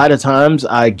 A lot of times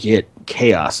I get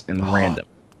chaos and random.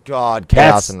 God,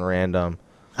 chaos and random.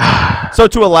 So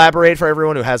to elaborate for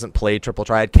everyone who hasn't played Triple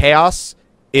Triad, chaos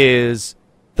is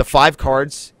the 5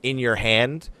 cards in your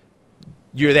hand.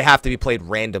 They have to be played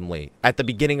randomly. At the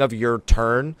beginning of your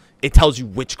turn, it tells you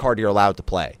which card you're allowed to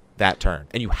play that turn,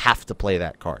 and you have to play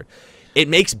that card. It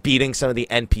makes beating some of the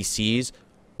NPCs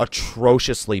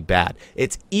atrociously bad.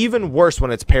 It's even worse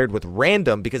when it's paired with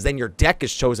random, because then your deck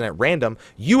is chosen at random.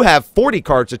 You have 40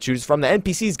 cards to choose from. The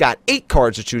NPCs got 8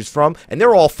 cards to choose from, and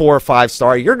they're all 4 or 5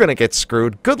 star. You're going to get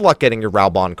screwed. Good luck getting your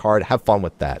Raubon card. Have fun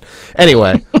with that.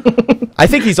 Anyway, I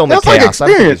think he's only chaos. I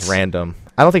don't think he's random.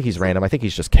 I don't think he's random. I think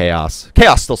he's just chaos.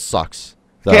 Chaos still sucks,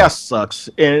 though. Chaos sucks.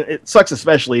 And it sucks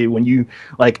especially when you,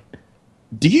 like,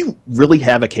 do you really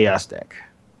have a chaos deck?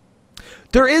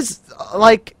 There is,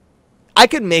 like, I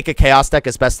could make a chaos deck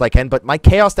as best I can, but my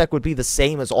chaos deck would be the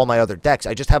same as all my other decks.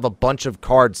 I just have a bunch of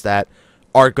cards that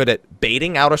are good at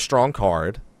baiting out a strong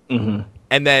card and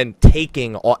then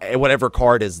taking whatever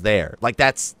card is there. Like,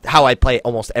 that's how I play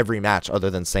almost every match other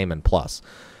than same and plus.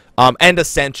 And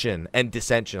Ascension and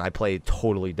Dissension I play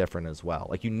totally different as well.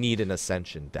 Like, you need an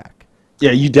Ascension deck.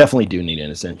 Yeah, you definitely do need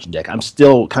an Ascension deck. I'm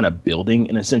still kind of building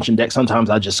an Ascension deck. Sometimes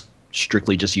I just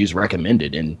strictly just use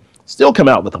recommended and still come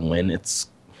out with a win.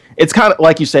 It's kind of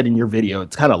like you said in your video.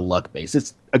 It's kind of luck based.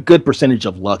 It's a good percentage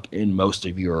of luck in most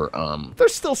of your.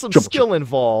 There's still some skill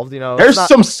involved, you know. There's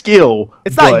some skill.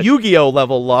 It's not Yu-Gi-Oh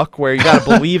level luck where you got to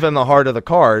believe in the heart of the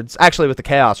cards. Actually, with the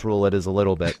Chaos rule, it is a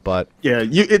little bit, but yeah,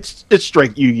 it's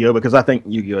straight Yu-Gi-Oh, because I think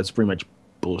Yu-Gi-Oh is pretty much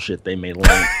bullshit. They made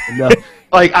along.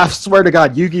 Like, I swear to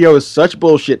God, Yu-Gi-Oh is such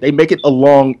bullshit. They make it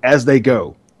along as they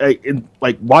go.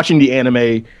 Like watching the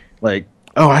anime, like.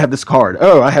 Oh, I have this card.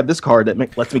 Oh, I have this card that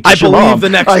lets me kiss your mom. I believe the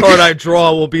next card I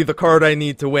draw will be the card I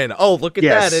need to win. Oh, look at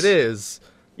that. It is.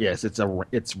 Yes,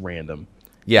 it's random.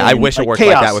 Yeah, and I wish it worked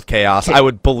like that with Chaos. I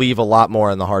would believe a lot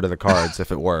more in the heart of the cards if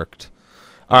it worked.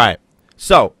 All right.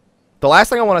 So, the last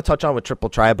thing I want to touch on with Triple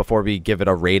Triad before we give it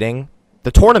a rating,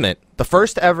 the tournament. The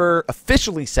first ever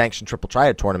officially sanctioned Triple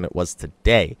Triad tournament was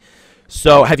today.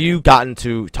 So, have you gotten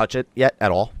to touch it yet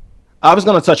at all? I was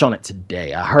going to touch on it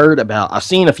today. I've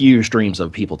seen a few streams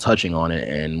of people touching on it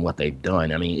and what they've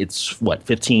done. I mean, it's what,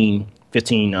 15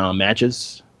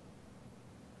 matches?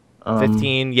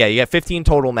 15, yeah, you have 15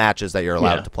 total matches that you're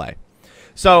allowed to play.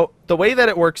 So the way that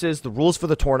it works is the rules for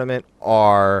the tournament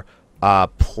are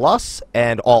plus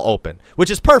and all open, which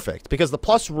is perfect because the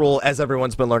plus rule, as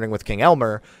everyone's been learning with King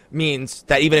Elmer, means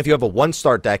that even if you have a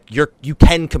 1-star deck, you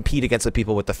can compete against the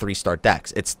people with the 3-star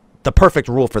decks. It's the perfect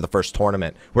rule for the first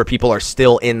tournament where people are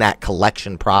still in that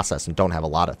collection process and don't have a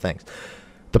lot of things.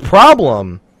 The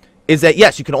problem is that,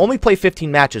 yes, you can only play 15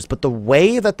 matches, but the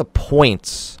way that the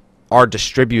points are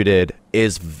distributed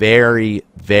is very,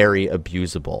 very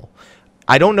abusable.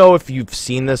 I don't know if you've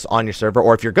seen this on your server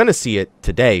or if you're going to see it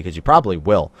today, because you probably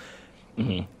will.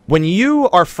 Mm-hmm. When you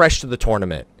are fresh to the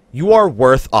tournament, you are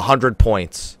worth 100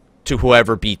 points to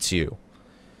whoever beats you.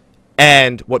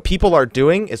 And what people are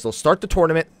doing is they'll start the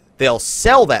tournament, they'll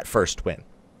sell that first win.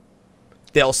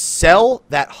 They'll sell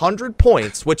that 100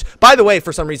 points, which, by the way,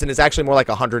 for some reason is actually more like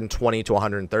 120 to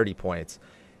 130 points.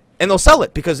 And they'll sell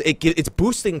it because it's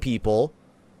boosting people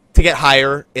to get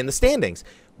higher in the standings.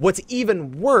 What's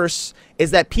even worse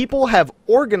is that people have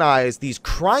organized these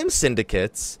crime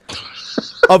syndicates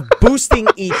of boosting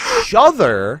each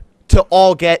other to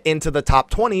all get into the top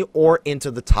 20 or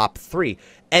into the top 3.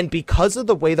 And because of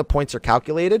the way the points are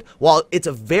calculated, while it's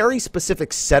a very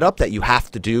specific setup that you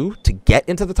have to do to get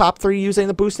into the top 3 using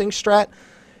the boosting strat,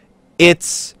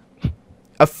 it's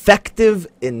effective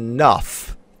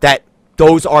enough that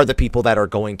those are the people that are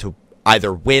going to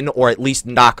either win or at least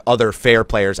knock other fair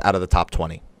players out of the top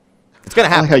 20. It's going to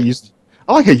happen.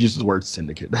 I like how you use the word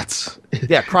syndicate. That's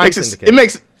crime syndicate. It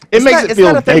makes it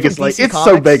feel Vegas-like. It's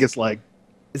so Vegas-like.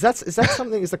 Is that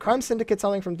something? Is the crime syndicate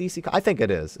something from DC? I think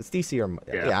it is. It's DC or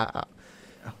yeah.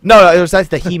 No, that's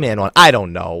the He-Man one. I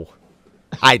don't know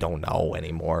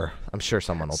anymore. I'm sure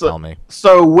someone will tell me.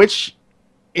 So which,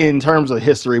 in terms of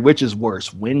history, which is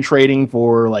worse, win trading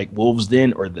for like Wolves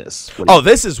Den or this?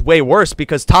 This is way worse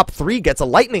because top 3 gets a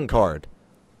lightning card,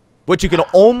 which you can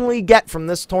only get from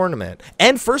this tournament,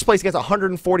 and first place gets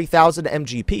 140,000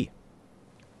 MGP.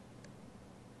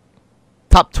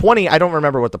 Top 20, I don't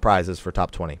remember what the prize is for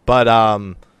top 20, but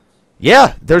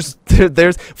yeah, there's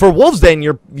for Wolves Den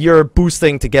you're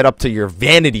boosting to get up to your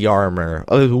vanity armor.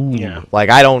 Ooh, yeah, like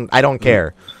I don't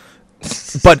care.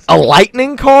 But a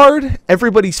lightning card,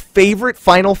 everybody's favorite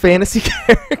Final Fantasy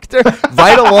character,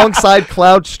 right alongside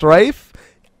Cloud Strife.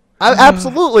 I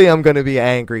absolutely am going to be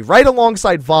angry, right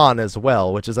alongside Vaughn as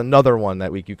well, which is another one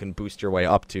that you can boost your way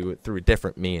up to through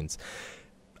different means.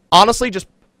 Honestly,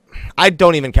 I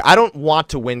don't even care. I don't want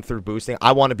to win through boosting.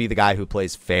 I want to be the guy who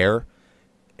plays fair.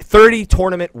 30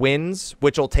 tournament wins,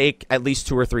 which will take at least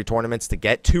 2 or 3 tournaments to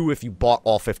get to if you bought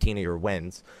all 15 of your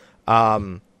wins,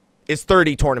 is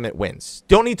 30 tournament wins.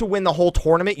 Don't need to win the whole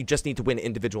tournament. You just need to win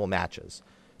individual matches.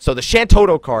 So the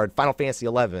Shantoto card, Final Fantasy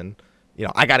 11,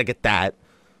 I got to get that.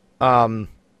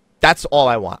 That's all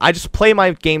I want. I just play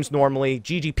my games normally.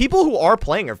 GG. People who are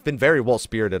playing have been very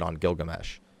well-spirited on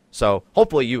Gilgamesh. So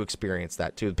hopefully you experience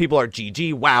that too. People are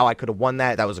GG. Wow, I could have won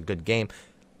that. That was a good game.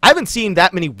 I haven't seen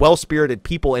that many well-spirited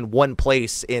people in one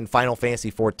place in Final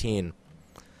Fantasy 14.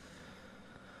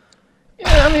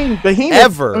 Yeah, I mean,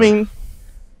 Behemoth.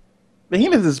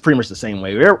 Behemoth is pretty much the same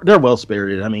way. They're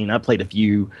well-spirited. I mean, I played a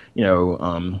few,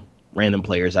 random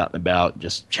players out and about.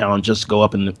 Just go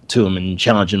up to them and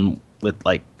challenge them with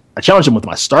I challenged them with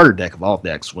my starter deck of all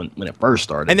decks when it first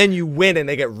started. And then you win, and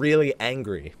they get really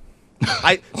angry.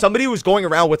 Somebody was going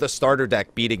around with a starter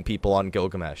deck beating people on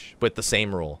Gilgamesh with the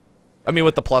same rule. I mean,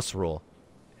 with the plus rule.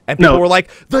 And people were like,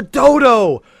 the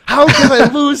dodo! How can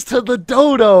I lose to the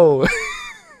dodo?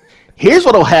 Here's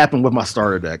what'll happen with my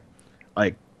starter deck.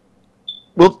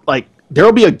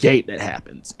 There'll be a gate that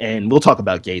happens, and we'll talk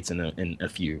about gates in a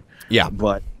few. Yeah.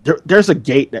 But there's a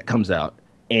gate that comes out,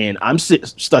 and I'm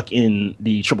stuck in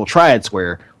the triple triad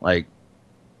square,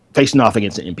 facing off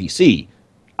against an NPC.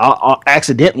 I'll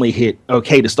accidentally hit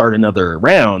OK to start another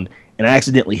round, and I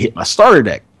accidentally hit my starter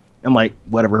deck. I'm like,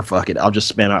 whatever, fuck it. I'll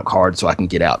just spam out cards so I can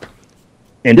get out.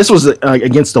 And this was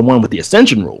against the one with the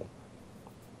Ascension rule.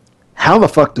 How the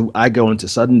fuck do I go into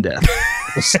sudden death?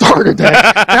 The starter deck.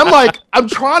 And I'm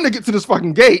trying to get to this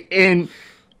fucking gate, and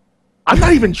I'm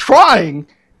not even trying,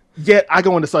 yet I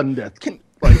go into sudden death.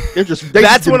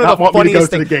 That's one of the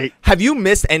funniest things. Have you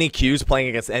missed any queues playing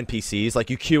against NPCs?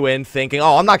 You queue in thinking,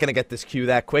 oh, I'm not going to get this queue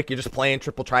that quick. You're just playing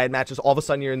triple triad matches. All of a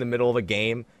sudden, you're in the middle of a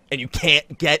game, and you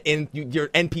can't get in. Your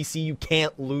NPC, you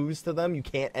can't lose to them. You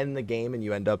can't end the game, and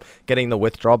you end up getting the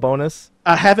withdrawal bonus.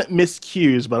 I haven't missed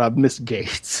queues, but I've missed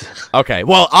gates. Okay.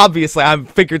 Well, obviously, I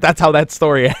figured that's how that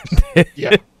story ended.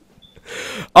 Yeah.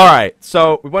 All right.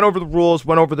 So we went over the rules,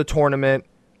 went over the tournament.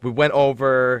 We went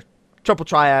over Triple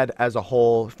Triad as a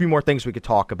whole. A few more things we could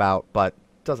talk about, but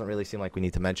it doesn't really seem like we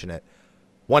need to mention it.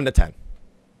 1 to 10.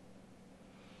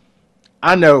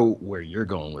 I know where you're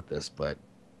going with this, but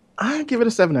I give it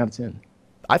a 7 out of 10.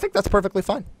 I think that's perfectly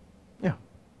fine. Yeah.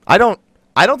 I don't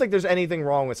think there's anything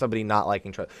wrong with somebody not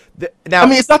liking Triple. Now, I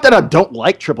mean, it's not that I don't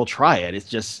like Triple Triad. It's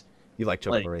just you like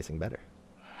Triple Racing better.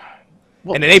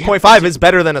 Well, and an 8.5 is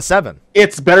better than a 7.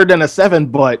 It's better than a 7,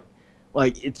 but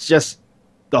it's just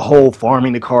the whole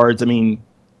farming the cards. I mean,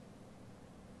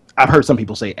 I've heard some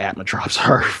people say Atma drops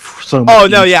are so Oh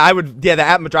much no, easier. yeah, I would. Yeah, the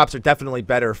Atma drops are definitely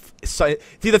better. So,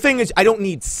 see, the thing is, I don't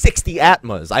need 60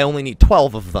 Atmas. I only need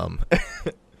 12 of them.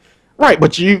 Right,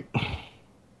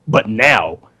 but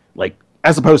now, like,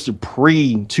 as opposed to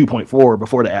pre 2.4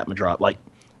 before the Atma drop, like,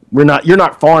 you're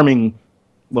not farming.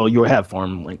 Well, you have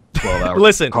farmed like 12 hours.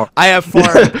 Listen, I have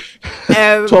farmed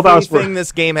 12 hours everything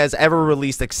this game has ever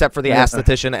released except for the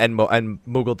Aesthetician and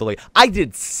Moogle Delete. I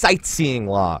did sightseeing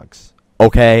logs,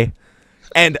 okay?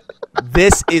 And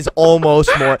this is almost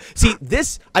more. See,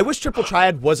 I wish Triple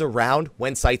Triad was around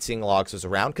when sightseeing logs was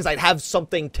around, because I'd have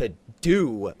something to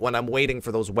do when I'm waiting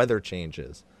for those weather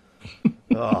changes.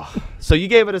 Ugh. So you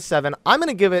gave it a 7. I'm going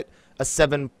to give it a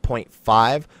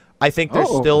 7.5. I think there's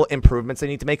still improvements they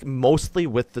need to make, mostly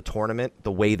with the tournament,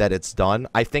 the way that it's done.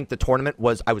 I think the tournament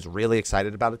I was really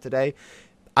excited about it today.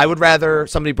 I would rather,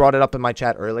 somebody brought it up in my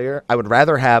chat earlier, I would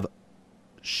rather have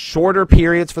shorter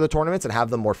periods for the tournaments and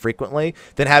have them more frequently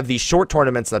than have these short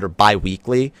tournaments that are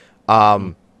bi-weekly.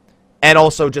 And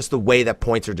also just the way that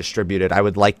points are distributed. I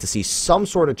would like to see some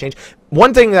sort of change.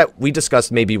 One thing that we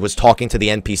discussed maybe was talking to the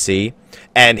NPC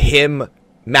and him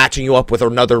matching you up with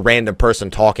another random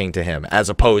person talking to him, as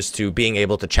opposed to being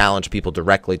able to challenge people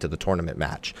directly to the tournament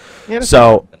match. Yeah,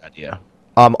 so, idea.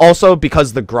 Also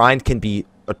because the grind can be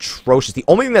atrocious. The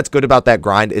only thing that's good about that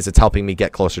grind is it's helping me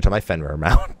get closer to my Fenrir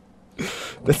mount.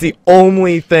 That's the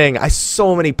only thing.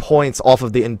 So many points off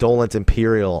of the Indolent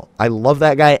Imperial. I love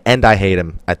that guy and I hate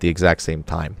him at the exact same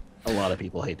time. A lot of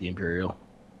people hate the Imperial.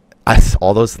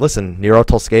 Listen, Nero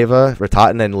Tolskeva,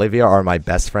 Ratatin, and Livia are my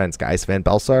best friends. Guys, Van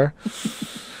Belsar,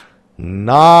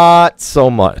 not so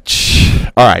much.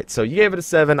 All right, so you gave it a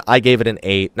 7. I gave it an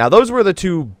 8. Now, those were the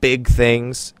two big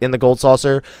things in the Gold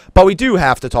Saucer, but we do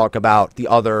have to talk about the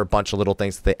other bunch of little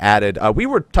things that they added. We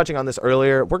were touching on this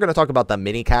earlier. We're going to talk about the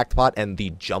mini Cactpot and the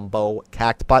jumbo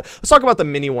Cactpot. Let's talk about the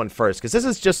mini one first, because this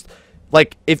is just,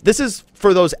 like, if this is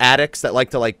for those addicts that like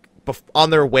to, like, on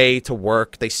their way to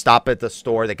work, they stop at the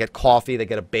store, they get coffee, they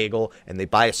get a bagel, and they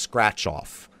buy a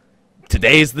scratch-off.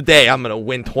 Today's the day I'm going to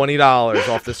win $20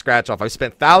 off the scratch-off. I've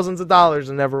spent thousands of dollars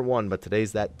and never won, but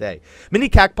today's that day. Mini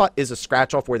Cactpot is a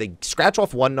scratch-off where they scratch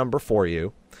off one number for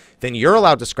you, then you're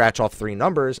allowed to scratch off 3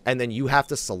 numbers, and then you have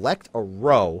to select a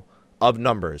row of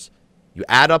numbers. You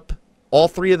add up all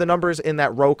 3 of the numbers in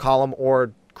that row, column,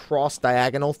 or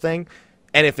cross-diagonal thing,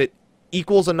 and if it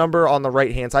equals a number on the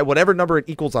right-hand side, whatever number it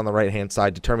equals on the right-hand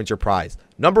side determines your prize.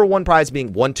 Number 1 prize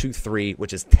being 123,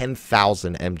 which is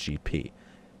 10,000 MGP.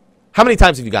 How many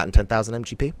times have you gotten 10,000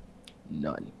 MGP?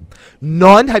 None.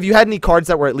 None? Have you had any cards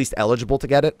that were at least eligible to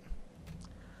get it?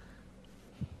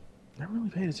 I never really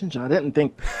paid attention. I didn't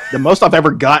think the most I've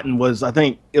ever gotten was, I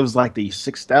think it was like the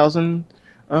 6,000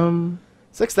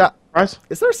 6,000 prize.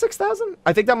 Is there 6,000?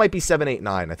 I think that might be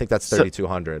 789. I think that's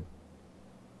 3,200.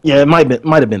 Yeah, it might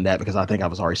have been that, because I think I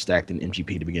was already stacked in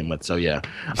MGP to begin with. So yeah,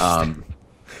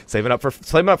 saving up for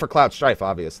Cloud Strife,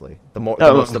 obviously. The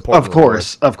most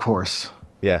important. Of course.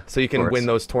 Yeah, so you can win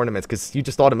those tournaments, because you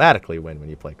just automatically win when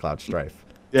you play Cloud Strife.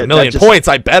 Yeah, a million points,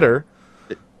 I better.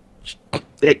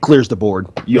 It clears the board.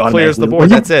 It clears the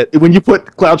board. That's it. When you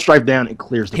put Cloud Strife down, it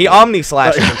clears the board. He Omni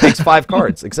Slashes and takes 5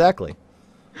 cards. Exactly.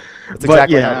 That's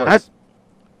exactly how it works.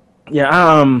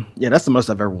 Yeah, that's the most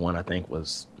I've ever won. I think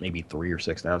was maybe 3,000 or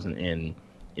 6,000, and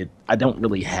I don't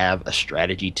really have a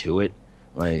strategy to it.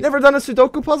 Like, never done a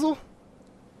Sudoku puzzle?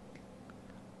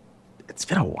 It's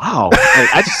been a while.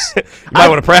 I might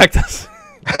want to practice.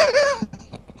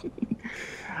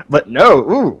 But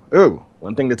no,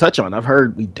 one thing to touch on. I've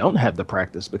heard we don't have the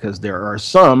practice because there are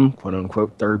some quote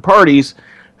unquote third parties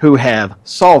who have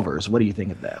solvers. What do you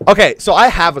think of that? Okay, so I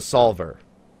have a solver.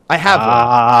 I have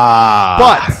one,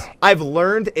 but I've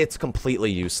learned it's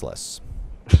completely useless.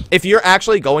 If you're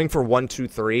actually going for 1, 2,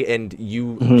 3 and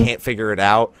you can't figure it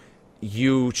out,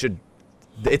 you should.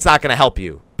 It's not going to help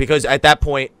you, because at that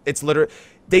point, it's literally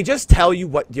they just tell you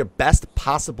what your best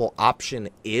possible option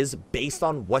is based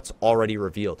on what's already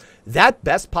revealed. That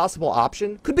best possible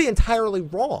option could be entirely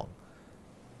wrong.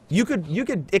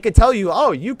 It could tell you,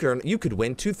 oh, you could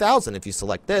win 2,000 if you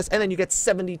select this, and then you get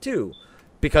 72.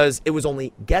 Because it was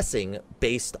only guessing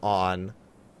based on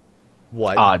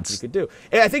what odds you could do.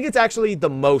 And I think it's actually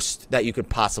the most that you could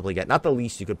possibly get, not the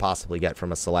least you could possibly get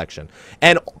from a selection.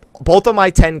 And both of my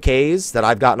 10Ks that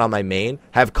I've gotten on my main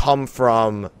have come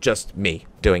from just me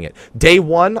doing it. Day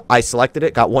 1, I selected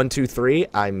it, got 1, 2, 3.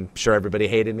 I'm sure everybody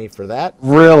hated me for that.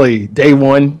 Really? Day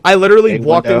 1? I literally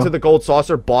walked into the Gold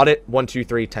Saucer, bought it, 1, 2,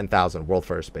 3, 10,000. World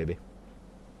first, baby.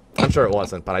 I'm sure it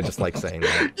wasn't, but I just like saying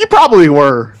that. You probably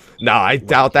were. No, I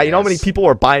doubt that. You know how many people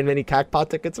were buying mini Cactpot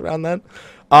tickets around then?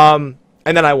 And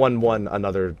then I won one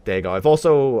another day ago. I've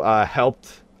also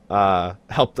helped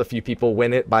helped a few people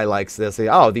win it by like they'll say,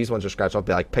 oh, these ones are scratched. I'll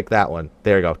be like, pick that one.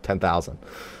 There you go, 10,000.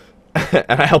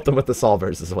 And I helped them with the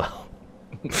solvers as well.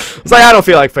 It's like I don't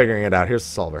feel like figuring it out. Here's the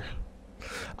solver.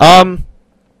 The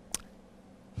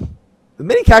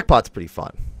mini Cactpot's pretty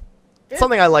fun. It's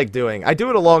something I like doing. I do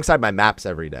it alongside my maps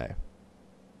every day.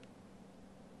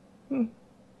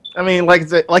 I mean, like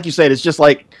you said, it's just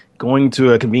like going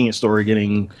to a convenience store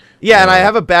getting. Yeah, and I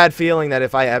have a bad feeling that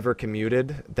if I ever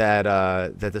commuted,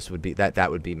 that this would be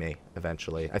that would be me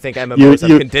eventually. I think MMOs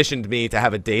have conditioned me to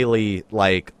have a daily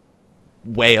like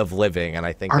way of living, and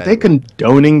I think they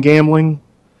condoning gambling?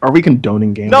 Are we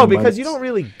condoning gambling? No, because you don't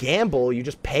really gamble. You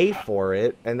just pay for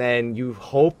it, and then you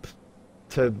hope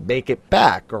to make it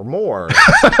back or more.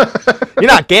 You're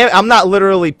not I'm not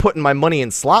literally putting my money in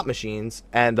slot machines,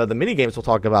 and the mini games we'll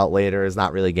talk about later is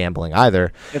not really gambling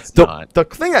either. It's not. The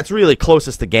thing that's really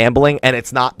closest to gambling, and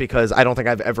it's not because I don't think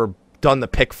I've ever done the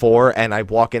pick 4 and I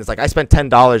walk in, it's like I spent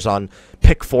 $10 on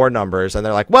pick 4 numbers, and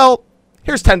they're like, well,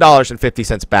 here's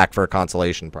 $10.50 back for a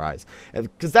consolation prize.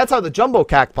 Because that's how the Jumbo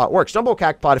Cactpot works. Jumbo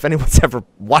Cactpot, if anyone's ever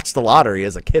watched the lottery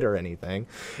as a kid or anything,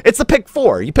 it's the pick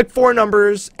 4. You pick 4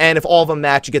 numbers, and if all of them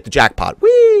match, you get the jackpot.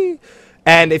 Whee!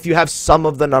 And if you have some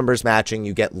of the numbers matching,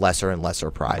 you get lesser and lesser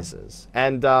prizes.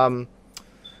 And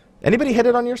anybody hit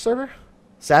it on your server?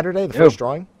 Saturday, the first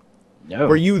drawing? No.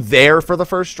 Were you there for the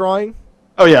first drawing?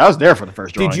 Oh, yeah, I was there for the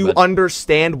first drawing. Did you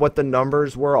understand what the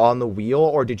numbers were on the wheel,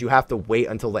 or did you have to wait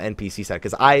until the NPC said?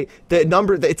 Because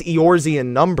it's Eorzean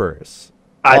numbers.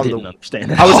 I didn't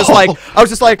understand it. I was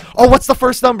just like, oh, what's the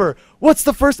first number? What's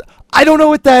the first? I don't know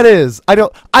what that is. I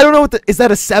don't know what is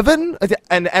that a 7?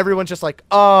 And everyone's just like,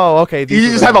 oh, okay.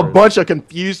 You just have a bunch of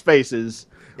confused faces.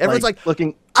 Everyone's like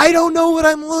looking. I don't know what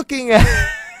I'm looking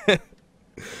at.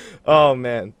 Oh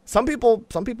man, some people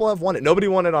have won it. Nobody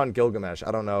won it on Gilgamesh.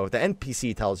 I don't know. The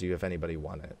NPC tells you if anybody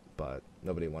won it, but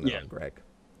nobody won it on Greg.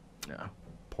 Yeah,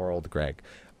 poor old Greg.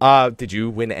 Did you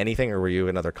win anything, or were you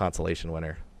another consolation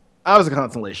winner? I was a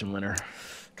consolation winner.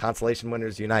 Consolation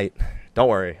winners unite. Don't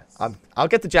worry, I'll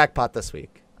get the jackpot this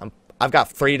week. I've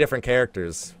got 3 different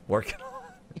characters working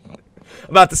on. I'm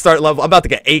about to start level. I'm about to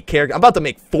get 8 characters. I'm about to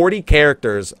make 40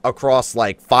 characters across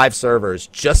like 5 servers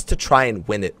just to try and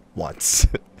win it once.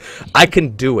 I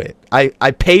can do it. I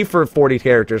pay for 40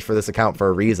 characters for this account for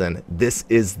a reason. This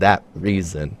is that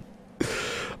reason.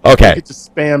 Okay.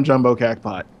 Just spam Jumbo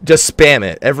Cactpot. Just spam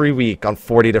it every week on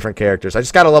 40 different characters. I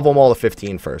just got to level them all to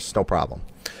 15 first. No problem.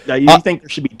 Now, you think there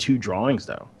should be 2 drawings,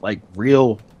 though? Like,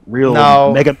 real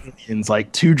Mega Millions,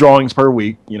 like 2 drawings per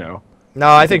week, you know? No,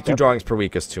 I think 2 drawings per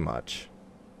week is too much.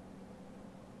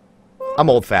 I'm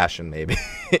old-fashioned, maybe.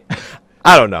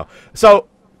 I don't know. So,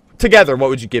 together, what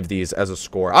would you give these as a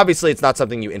score? Obviously, it's not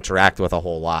something you interact with a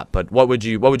whole lot, but what would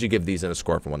you give these in a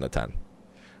score from 1 to 10?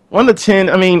 1 to 10,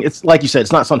 I mean, it's like you said,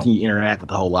 it's not something you interact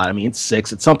with a whole lot. I mean, it's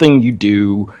 6. It's something you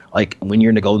do, like, when you're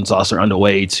in the Golden Saucer on the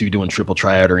way to doing triple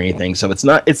triad or anything. So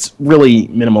it's really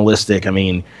minimalistic. I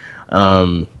mean,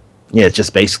 yeah, it's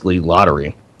just basically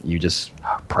lottery. You just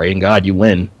pray in God you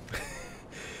win.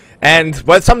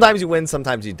 But sometimes you win,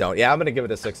 sometimes you don't. Yeah, I'm gonna give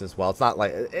it a 6 as well. It's not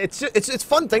like it's a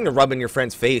fun thing to rub in your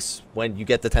friend's face when you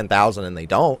get the 10,000 and they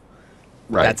don't.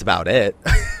 Right. That's about it.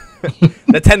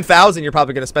 The 10,000 you're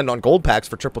probably gonna spend on gold packs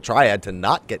for triple triad to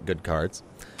not get good cards,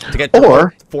 to get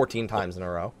 14 times in a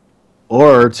row,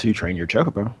 or to train your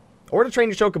Chocobo. Or to train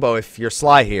your Chocobo if you're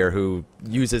Sly here, who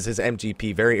uses his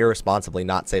MGP very irresponsibly,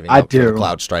 not saving up for the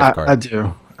Cloud Strife card. I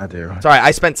do. Sorry, I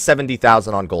spent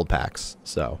 70,000 on gold packs,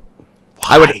 so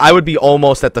I would be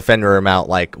almost at the Fenrir amount,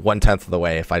 like 1/10 of the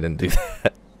way if I didn't do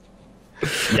that.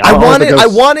 Yeah, I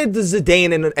wanted the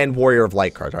Zidane and Warrior of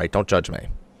Light cards. All right, don't judge me.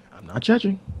 I'm not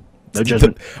judging. No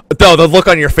judgment. The look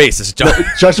on your face is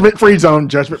judgment-free zone.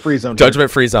 Judgment-free zone.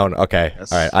 Judgment-free zone. Okay.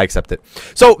 Yes. All right. I accept it.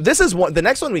 So this is one. The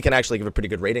next one we can actually give a pretty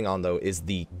good rating on, though, is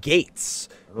the Gates.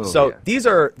 Oh, so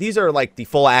yeah. These are like the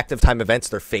full active time events.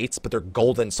 They're fates, but they're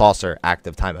Golden Saucer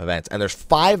active time events, and there's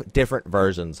 5 different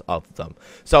versions of them.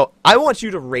 So I want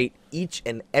you to rate each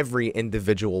and every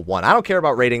individual one. I don't care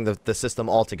about rating the system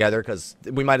altogether, because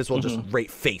we might as well just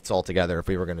rate fates altogether if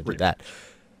we were going to do that.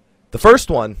 The first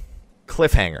one,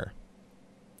 Cliffhanger.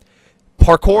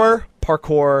 Parkour,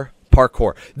 parkour,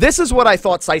 parkour. This is what I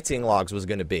thought Sightseeing Logs was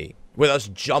going to be. With us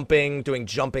jumping, doing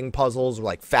jumping puzzles,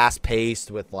 like fast-paced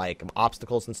with like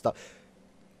obstacles and stuff.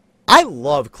 I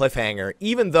love Cliffhanger,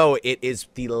 even though it is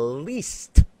the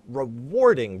least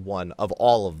rewarding one of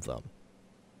all of them.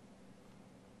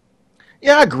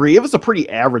 Yeah, I agree. It was a pretty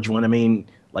average one. I mean,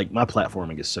 like, my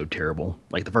platforming is so terrible.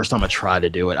 Like, the first time I tried to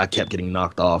do it, I kept getting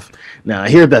knocked off. Now, I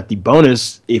hear that the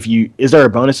bonus, is there a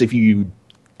bonus if you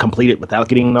complete it without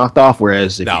getting knocked off?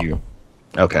 Whereas if you...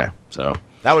 Okay, so...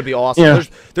 That would be awesome. Yeah.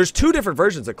 There's two different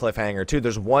versions of Cliffhanger too.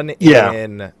 There's one Yeah.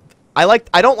 in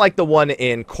I don't like the one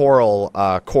in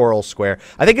Coral Square.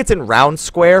 I think it's in Round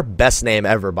Square. Best name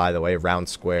ever, by the way, Round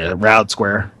Square. Yeah, Round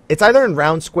Square. It's either in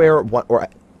Round Square or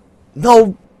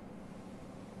no,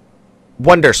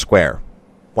 Wonder Square.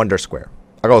 Wonder Square.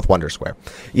 I'll go with Wonder Square.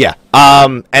 Yeah.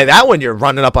 And that one you're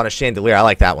running up on a chandelier. I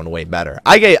like that one way better.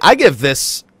 I give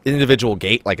this individual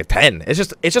gate like a 10.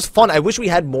 It's just fun. I wish we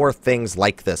had more things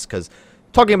like this, because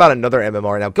talking about another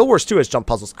MMR now, Guild Wars 2 has jump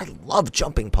puzzles. I love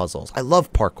jumping puzzles. I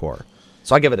love parkour.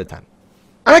 So I give it a 10.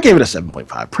 I gave it a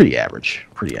 7.5. Pretty average.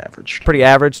 Pretty average. Pretty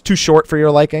average. Too short for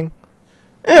your liking?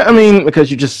 Yeah, I mean,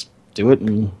 because you just do it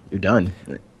and you're done.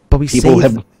 But we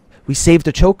saved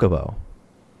a chocobo.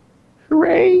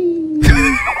 Hooray!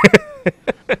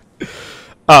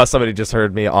 Oh, somebody just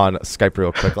heard me on Skype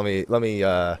real quick.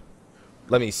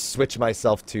 Let me switch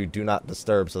myself to do not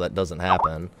disturb so that doesn't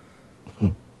happen.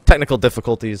 Technical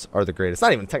difficulties are the greatest.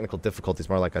 Not even technical difficulties,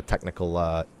 more like a technical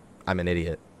I'm an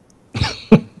idiot.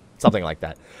 Something like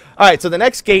that. All right, so the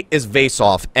next gate is Vase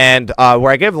Off, and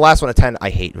where I gave the last one a 10, I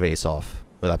hate Vase Off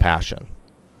with a passion.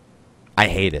 I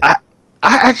hate it.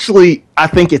 I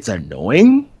think it's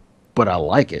annoying, but I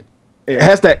like it. It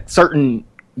has that certain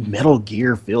Metal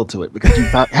Gear feel to it, because you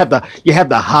have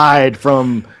the hide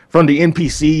from the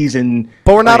NPCs,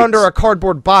 but we're not under a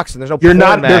cardboard box, and there's no porn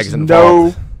mags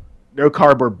involved. There's no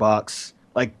cardboard box.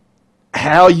 Like,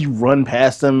 how you run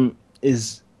past them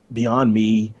is beyond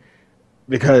me,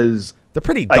 because they're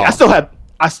pretty dumb. Like,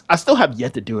 I still have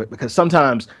yet to do it, because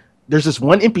sometimes there's this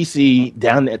one NPC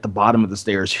down at the bottom of the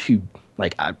stairs who,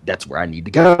 like, that's where I need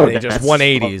to go. And just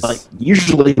 180s. Like,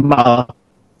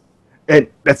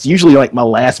 that's usually like my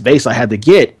last base I had to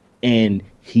get, and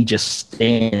he just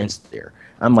stands there.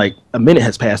 I'm like, a minute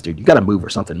has passed, dude. You got to move or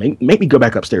something. Make me go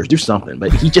back upstairs, do something.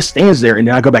 But he just stands there, and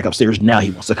then I go back upstairs. Now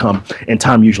he wants to come, and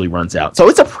time usually runs out. So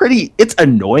it's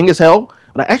annoying as hell.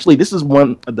 But this is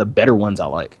one of the better ones I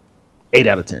like. 8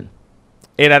 out of 10.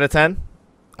 8 out of 10?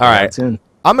 All right. 8 out of 10.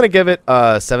 I'm going to give it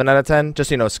a 7 out of 10. Just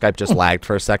so you know, Skype just lagged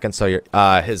for a second, so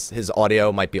his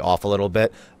audio might be off a little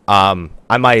bit. I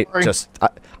might just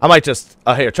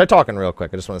here, try talking real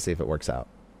quick. I just want to see if it works out.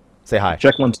 Say hi.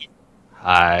 Check 1 2.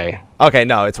 Hi. Okay,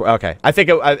 no, it's okay. I think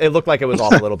it looked like it was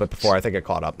off a little bit before. I think it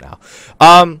caught up now.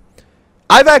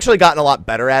 I've actually gotten a lot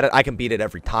better at it. I can beat it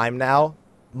every time now.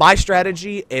 My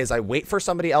strategy is I wait for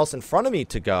somebody else in front of me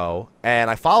to go, and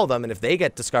I follow them, and if they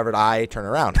get discovered, I turn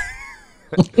around.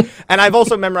 And I've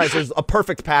also memorized there's a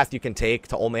perfect path you can take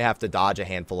to only have to dodge a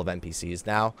handful of NPCs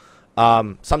now.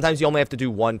 Sometimes you only have to do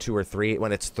 1, 2, or 3.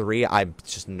 When it's 3, I'm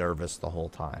just nervous the whole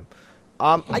time.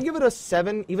 I give it a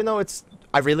 7, even though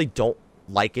I really don't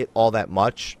like it all that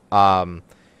much. I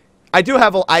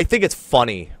think it's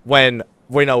funny when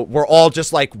we're all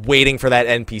just like waiting for that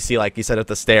NPC, like you said, at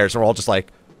the stairs, and we're all just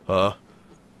like, huh?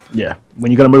 Yeah.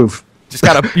 When you gonna move?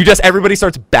 Everybody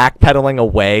starts backpedaling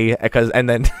away, and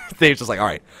then they're just like, all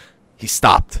right, he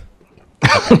stopped.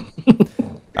 Okay.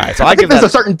 All right, so I think there's a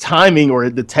certain timing or a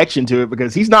detection to it,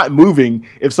 because he's not moving.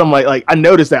 If somebody, like, I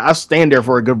noticed that I stand there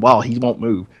for a good while, he won't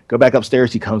move. Go back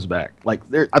upstairs, he comes back. Like,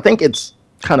 I think it's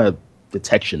kind of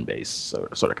detection based,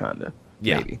 sort of, kind of.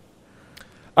 Yeah. Maybe.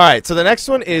 All right, so the next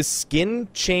one is skin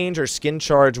change or skin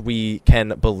charge we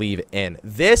can believe in.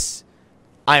 This,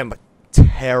 I am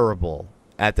terrible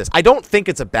at this. I don't think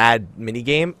it's a bad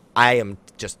minigame. I am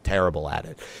just terrible at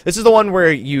it. This is the one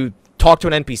where you talk to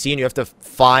an NPC and you have to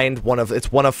find one of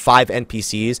 5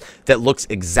 NPCs that looks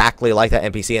exactly like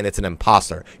that NPC, and it's an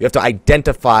imposter. You have to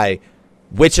identify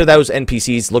which of those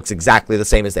NPCs looks exactly the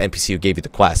same as the NPC who gave you the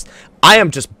quest. I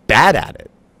am just bad at it.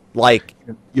 Like,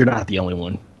 you're not the only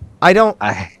one. I don't.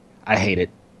 I hate it.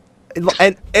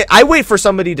 And I wait for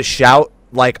somebody to shout,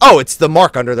 like, "Oh, it's the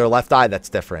mark under their left eye that's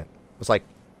different." It's like,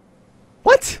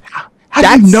 what? How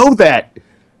do you know that?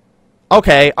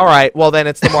 Okay, all right. Well, then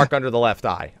it's the mark under the left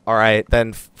eye. All right,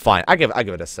 then fine. I give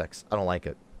it a 6. I don't like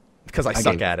it because I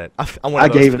suck at it. I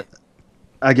gave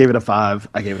it a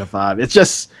 5. It's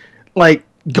just like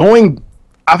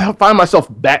I find myself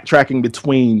backtracking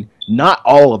between not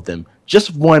all of them,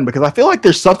 just one, because I feel like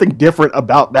there's something different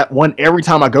about that one every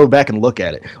time I go back and look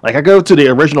at it. Like, I go to the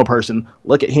original person,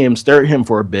 look at him, stare at him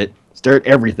for a bit, stare at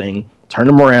everything, turn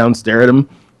him around, stare at him,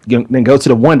 then go to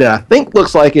the one that I think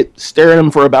looks like it, stare at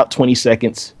him for about 20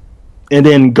 seconds, and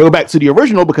then go back to the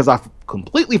original because I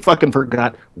completely fucking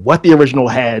forgot what the original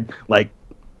had, like,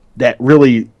 that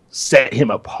really set him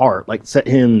apart, like, set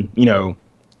him,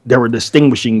 there were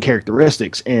distinguishing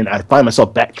characteristics, and I find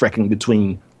myself backtracking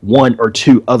between 1 or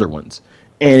 2 other ones,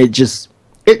 and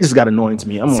it just got annoying to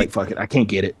me. I'm like, fuck it, I can't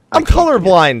get it. I'm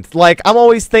colorblind. Like, I'm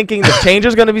always thinking the change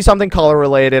is going to be something color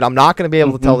related. I'm not going to be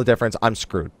able to tell the difference. I'm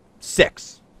screwed.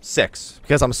 6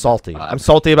 because I'm salty. I'm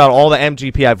salty about all the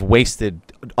MGP I've wasted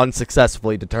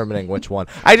unsuccessfully determining which one.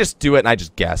 I just do it and I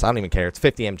just guess. I don't even care. It's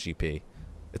 50 MGP.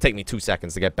 It'll take me 2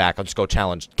 seconds to get back. I'll just go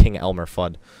challenge King Elmer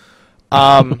Fudd.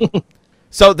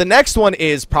 So the next one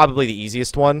is probably the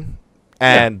easiest one.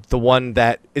 And the one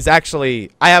that is actually,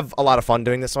 I have a lot of fun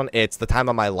doing this one. It's the Time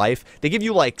of My Life. They give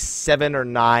you like 7 or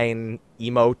 9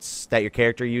 emotes that your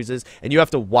character uses, and you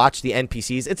have to watch the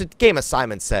NPCs. It's a game of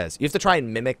Simon Says. You have to try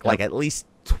and mimic like at least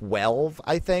 12,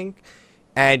 I think,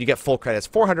 and you get full credits.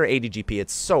 480 GP.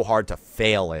 It's so hard to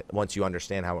fail it once you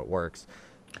understand how it works.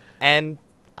 And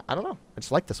I don't know. I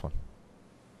just like this one.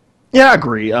 Yeah, I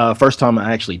agree. First time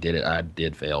I actually did it, I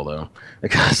did fail though,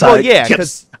 because well, I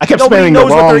kept nobody spamming knows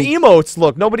the wrong... what their emotes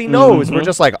look. Nobody knows. We're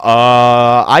just like,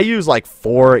 I use like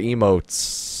 4 emotes,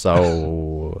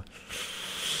 so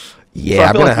yeah, so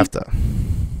I'm gonna have to.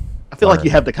 I feel like you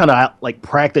have to kind of like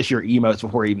practice your emotes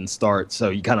before you even start, so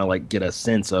you kind of like get a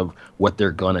sense of what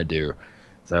they're gonna do.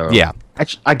 So yeah,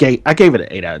 actually, I gave it an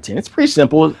 8 out of 10. It's pretty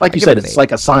simple, like you said. It's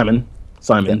like a Simon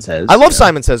Says. I love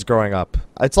Simon Says growing up.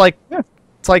 It's like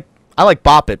I like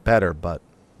Bop It better, but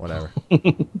whatever.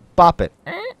 Bop It.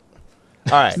 All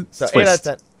right, so 8 out of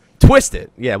 10. Twist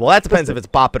It. Yeah, well, that depends if it's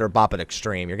Bop It or Bop It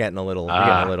Extreme. You're getting a little.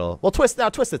 Well, Twist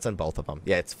It's in both of them.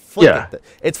 Yeah, it's Flick It.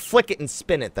 It's Flick It and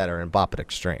Spin It that are in Bop It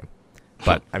Extreme.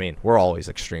 But I mean, we're always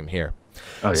extreme here.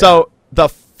 Oh, yeah. So the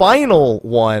final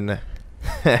one.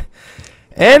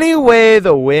 Any way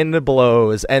the wind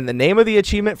blows, and the name of the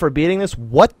achievement for beating this.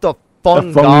 What the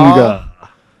funga?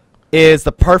 Is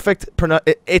the perfect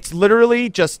it's literally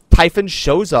just Typhon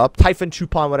shows up, Typhon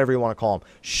Chupon, whatever you want to call him,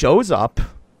 shows up,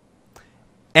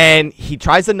 and he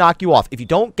tries to knock you off. If you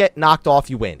don't get knocked off,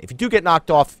 you win. If you do get knocked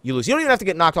off, you lose. You don't even have to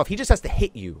get knocked off. He just has to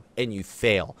hit you, and you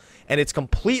fail. And it's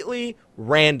completely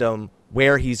random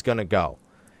where he's going to go.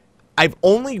 I've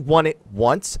only won it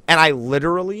once, and I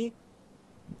literally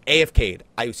AFK'd.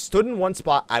 I stood in one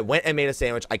spot, I went and made a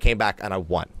sandwich, I came back, and I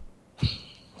won.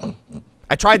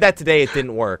 I tried that today. It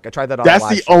didn't work. I tried that on That's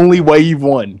the only way you've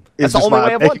won. That's the only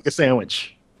way I've won. Making a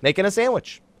sandwich. Making a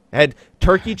sandwich. I had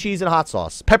turkey, cheese, and hot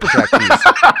sauce. Pepper jack cheese,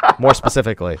 more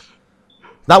specifically.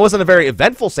 That wasn't a very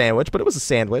eventful sandwich, but it was a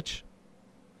sandwich.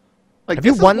 Like, have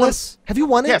you won this? Have you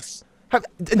won it? Yes.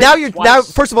 Now,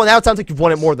 first of all, now it sounds like you've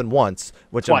won it more than once.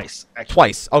 Which twice.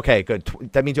 Twice. Okay, good.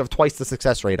 That means you have twice the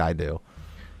success rate I do.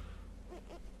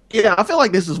 Yeah, I feel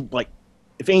like this is, like,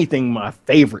 if anything, my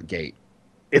favorite gate.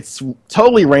 It's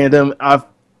totally random. I've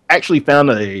actually found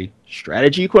a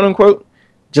strategy, quote unquote,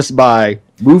 just by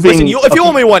moving. Listen, if you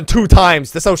only won 2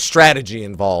 times, there's no strategy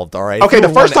involved. All right. Okay, the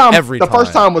first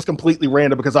time was completely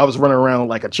random because I was running around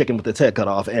like a chicken with its head cut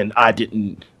off, and I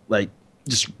didn't like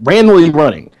just randomly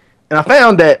running. And I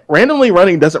found that randomly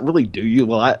running doesn't really do you a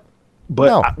lot.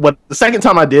 But the second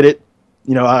time I did it,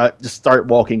 you know, I just started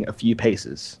walking a few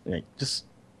paces. Like, just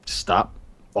stop,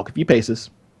 walk a few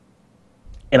paces,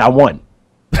 and I won.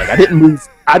 Like, I didn't move.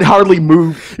 I'd hardly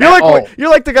move. You're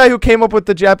like the guy who came up with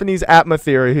the Japanese Atma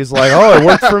theory. He's like, oh, it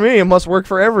worked for me. It must work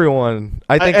for everyone.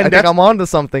 I think I'm onto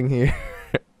something here.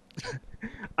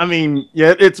 I mean,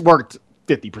 yeah, it's worked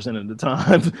 50% of the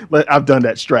time. But I've done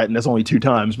that strat, and that's only 2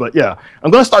 times. But yeah,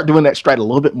 I'm gonna start doing that strat a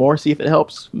little bit more. See if it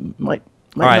helps. Might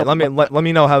all right, help. let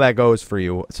me know how that goes for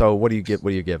you. So what do you give? What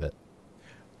do you give it?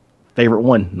 Favorite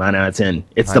one, 9 out of 10.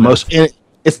 It's the most.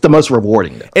 It's the most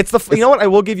rewarding. You know what? I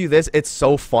will give you this. It's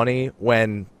so funny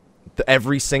when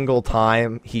every single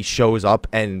time he shows up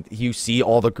and you see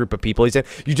all the group of people he's in,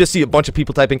 you just see a bunch of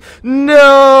people typing,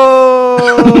 no,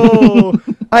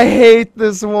 I hate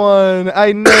this one.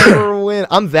 I never win.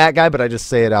 I'm that guy, but I just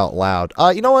say it out loud.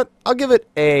 You know what? I'll give it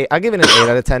an 8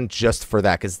 out of 10 just for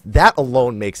that, because that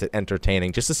alone makes it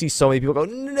entertaining. Just to see so many people go,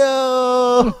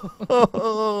 no,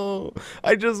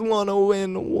 I just want to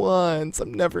win once.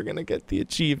 I'm never going to get the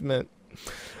achievement.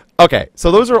 Okay, so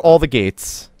those are all the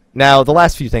gates. Now, the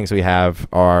last few things we have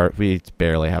are, we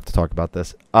barely have to talk about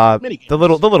this. The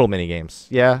little mini games.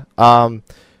 Yeah.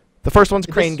 The first one's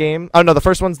crane game. Oh no, the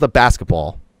first one's the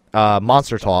basketball.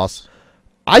 Monster toss.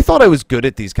 I thought I was good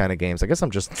at these kind of games. I guess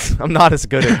I'm not as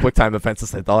good at quick time events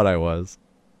as I thought I was.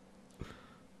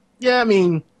 Yeah, I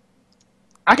mean,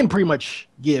 I can pretty much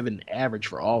give an average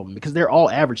for all of them because they're all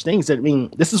average things. I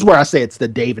mean, this is where I say it's the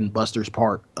Dave and Buster's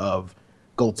part of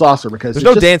Gold Saucer, because there's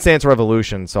no Dance Dance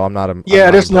Revolution, so I'm not a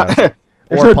there's no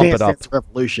Dance Dance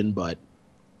Revolution, but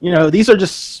you know, these are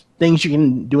just things you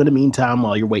can do in the meantime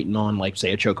while you're waiting on, like,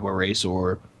 say, a Chocobo race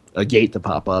or a gate to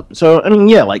pop up. So I mean,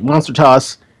 yeah, like Monster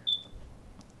Toss,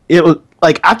 it was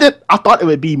like I thought it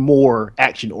would be more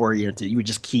action oriented. You would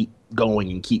just keep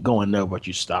going and keep going. No, but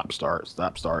you stop, start,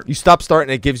 stop, start. You stop, start,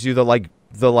 and it gives you the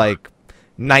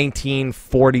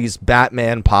 1940s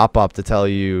Batman pop up to tell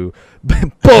you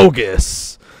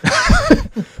bogus,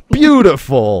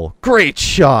 beautiful, great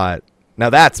shot. Now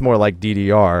that's more like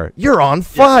DDR. You're on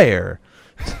fire.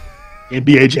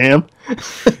 NBA Jam.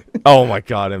 Oh my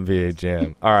God, NBA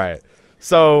Jam. All right.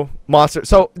 So monster.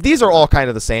 So these are all kind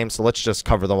of the same. So let's just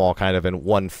cover them all kind of in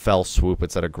one fell swoop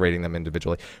instead of grading them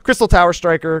individually. Crystal Tower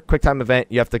Striker, quick time event.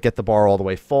 You have to get the bar all the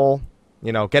way full.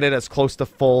 You know, get it as close to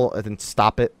full and then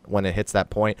stop it when it hits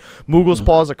that point. Moogle's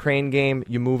Paw is a crane game.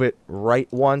 You move it right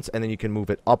once and then you can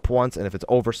move it up once. And if it's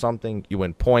over something, you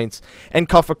win points. And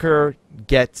Kuffaker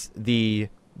gets the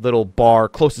little bar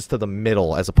closest to the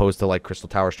middle as opposed to like Crystal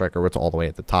Tower Striker where it's all the way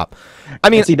at the top.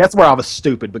 I mean, and see, that's where I was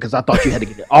stupid because I thought you had to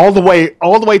get it all the way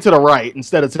to the right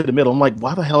instead of to the middle. I'm like,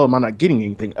 why the hell am I not getting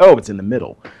anything? Oh, it's in the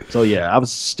middle. So yeah, I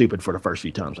was stupid for the first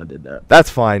few times I did that.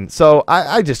 That's fine. So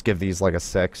I just give these like a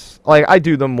 6. Like I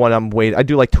do them when I'm waiting. I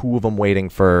do like 2 of them waiting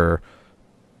for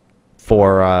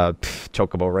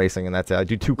Chocobo Racing, and that's it. I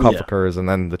do 2 Kuffakers and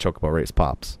then the Chocobo Race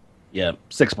pops. Yeah,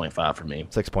 6.5 for me.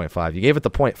 6.5. You gave it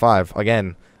the 0.5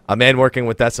 again. A man working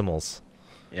with decimals,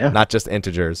 not just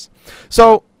integers.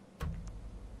 So,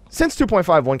 since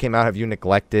 2.51 came out, have you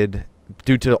neglected,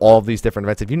 due to all of these different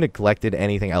events, have you neglected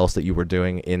anything else that you were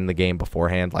doing in the game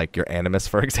beforehand, like your Animus,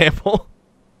 for example?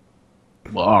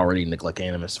 Well, I already neglect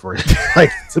Animus for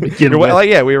like to begin with. Like,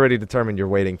 yeah, we already determined you're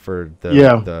waiting for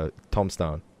the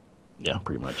Tombstone. Yeah,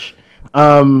 pretty much.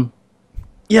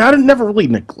 Yeah, I never really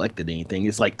neglected anything.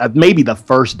 It's like maybe the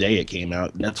first day it came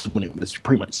out, that's when it was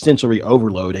pretty much sensory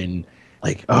overload and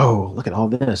like, oh, look at all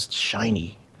this, it's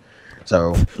shiny.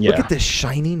 So, yeah. Look at this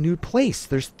shiny new place.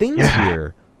 There's things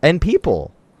here and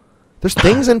people. There's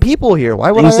things and people here.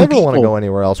 Why would I ever want to go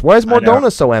anywhere else? Why is Mordona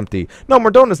so empty? No,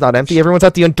 Mordona's not empty. Everyone's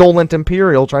at the Indolent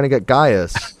Imperial trying to get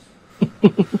Gaius.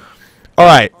 All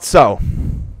right, so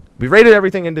we rated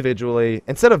everything individually.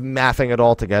 Instead of mathing it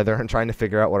all together and trying to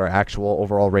figure out what our actual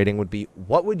overall rating would be,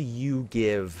 what would you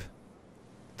give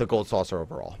the Gold Saucer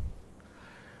overall?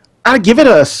 I'd give it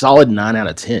a solid 9 out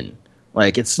of 10.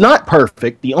 Like, it's not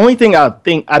perfect. The only thing I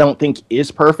don't think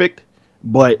is perfect,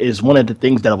 but is one of the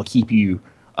things that will keep you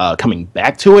coming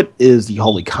back to it, is the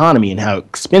whole economy and how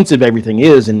expensive everything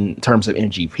is in terms of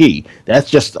NGP. That's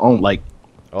just on like,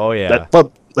 oh yeah.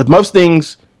 But with most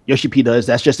things Yoshi P does,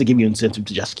 that's just to give you incentive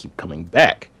to just keep coming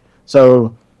back.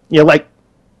 So, yeah, like,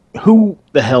 who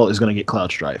the hell is going to get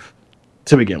Cloud Strife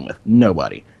to begin with?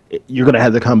 Nobody. You're going to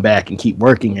have to come back and keep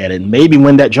working at it. And maybe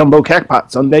win that Jumbo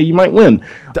Cacpot someday, you might win.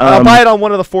 I'll buy it on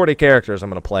one of the 40 characters I'm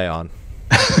going to play on.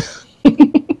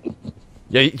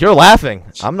 Yeah, you're laughing.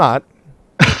 I'm not.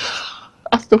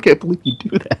 I still can't believe you do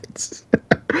that. It's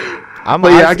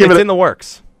in the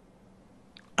works.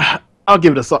 I'll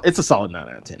give it it's a solid 9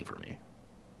 out of 10 for me.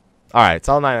 All right,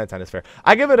 solid 9 out of 10 is fair.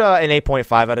 I give it an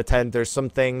 8.5 out of 10. There's some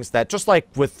things that, just like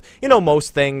with,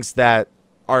 most things that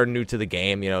are new to the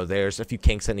game, there's a few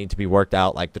kinks that need to be worked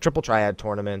out, like the Triple Triad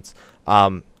tournaments.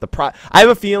 I have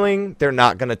a feeling they're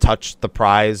not going to touch the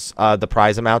prize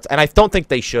amounts, and I don't think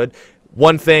they should.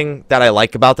 One thing that I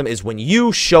like about them is when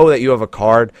you show that you have a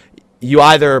card, you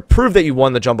either prove that you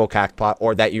won the Jumbo Cacpot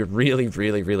or that you're really,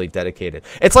 really, really dedicated.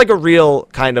 It's like a real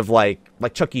kind of like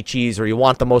Chuck E. Cheese, where you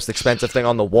want the most expensive thing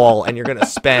on the wall and you're going to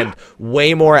spend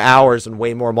way more hours and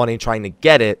way more money trying to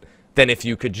get it than if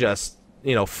you could just,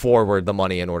 forward the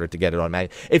money in order to get it on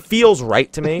Mag. It feels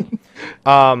right to me.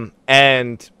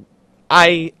 And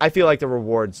I feel like the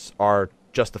rewards are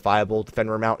justifiable.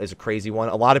 Defender amount is a crazy one.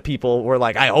 A lot of people were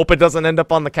like, I hope it doesn't end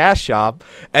up on the cash shop.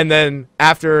 And then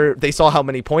after they saw how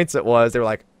many points it was, they were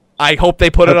like, I hope they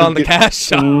put it on the cash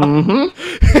shop.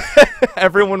 Mm-hmm.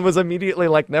 Everyone was immediately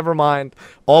like, never mind.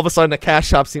 All of a sudden, a cash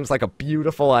shop seems like a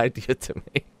beautiful idea to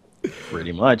me.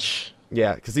 Pretty much.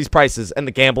 Yeah, because these prices and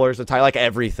the gamblers, like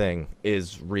everything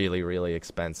is really, really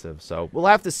expensive. So we'll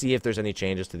have to see if there's any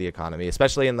changes to the economy,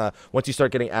 especially once you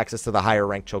start getting access to the higher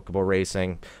ranked Chocobo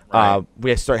Racing. Right.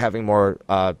 We start having more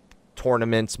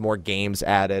tournaments, more games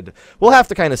added. We'll have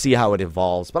to kind of see how it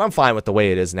evolves, but I'm fine with the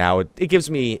way it is now. It gives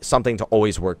me something to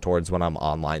always work towards when I'm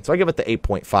online. So I give it the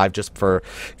 8.5 just for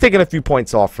taking a few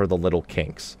points off for the little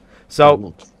kinks.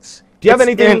 So do you have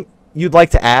anything you'd like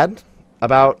to add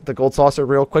about the Gold Saucer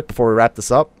real quick before we wrap this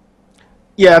up?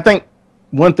 Yeah, I think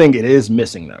one thing it is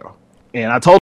missing, though, and I told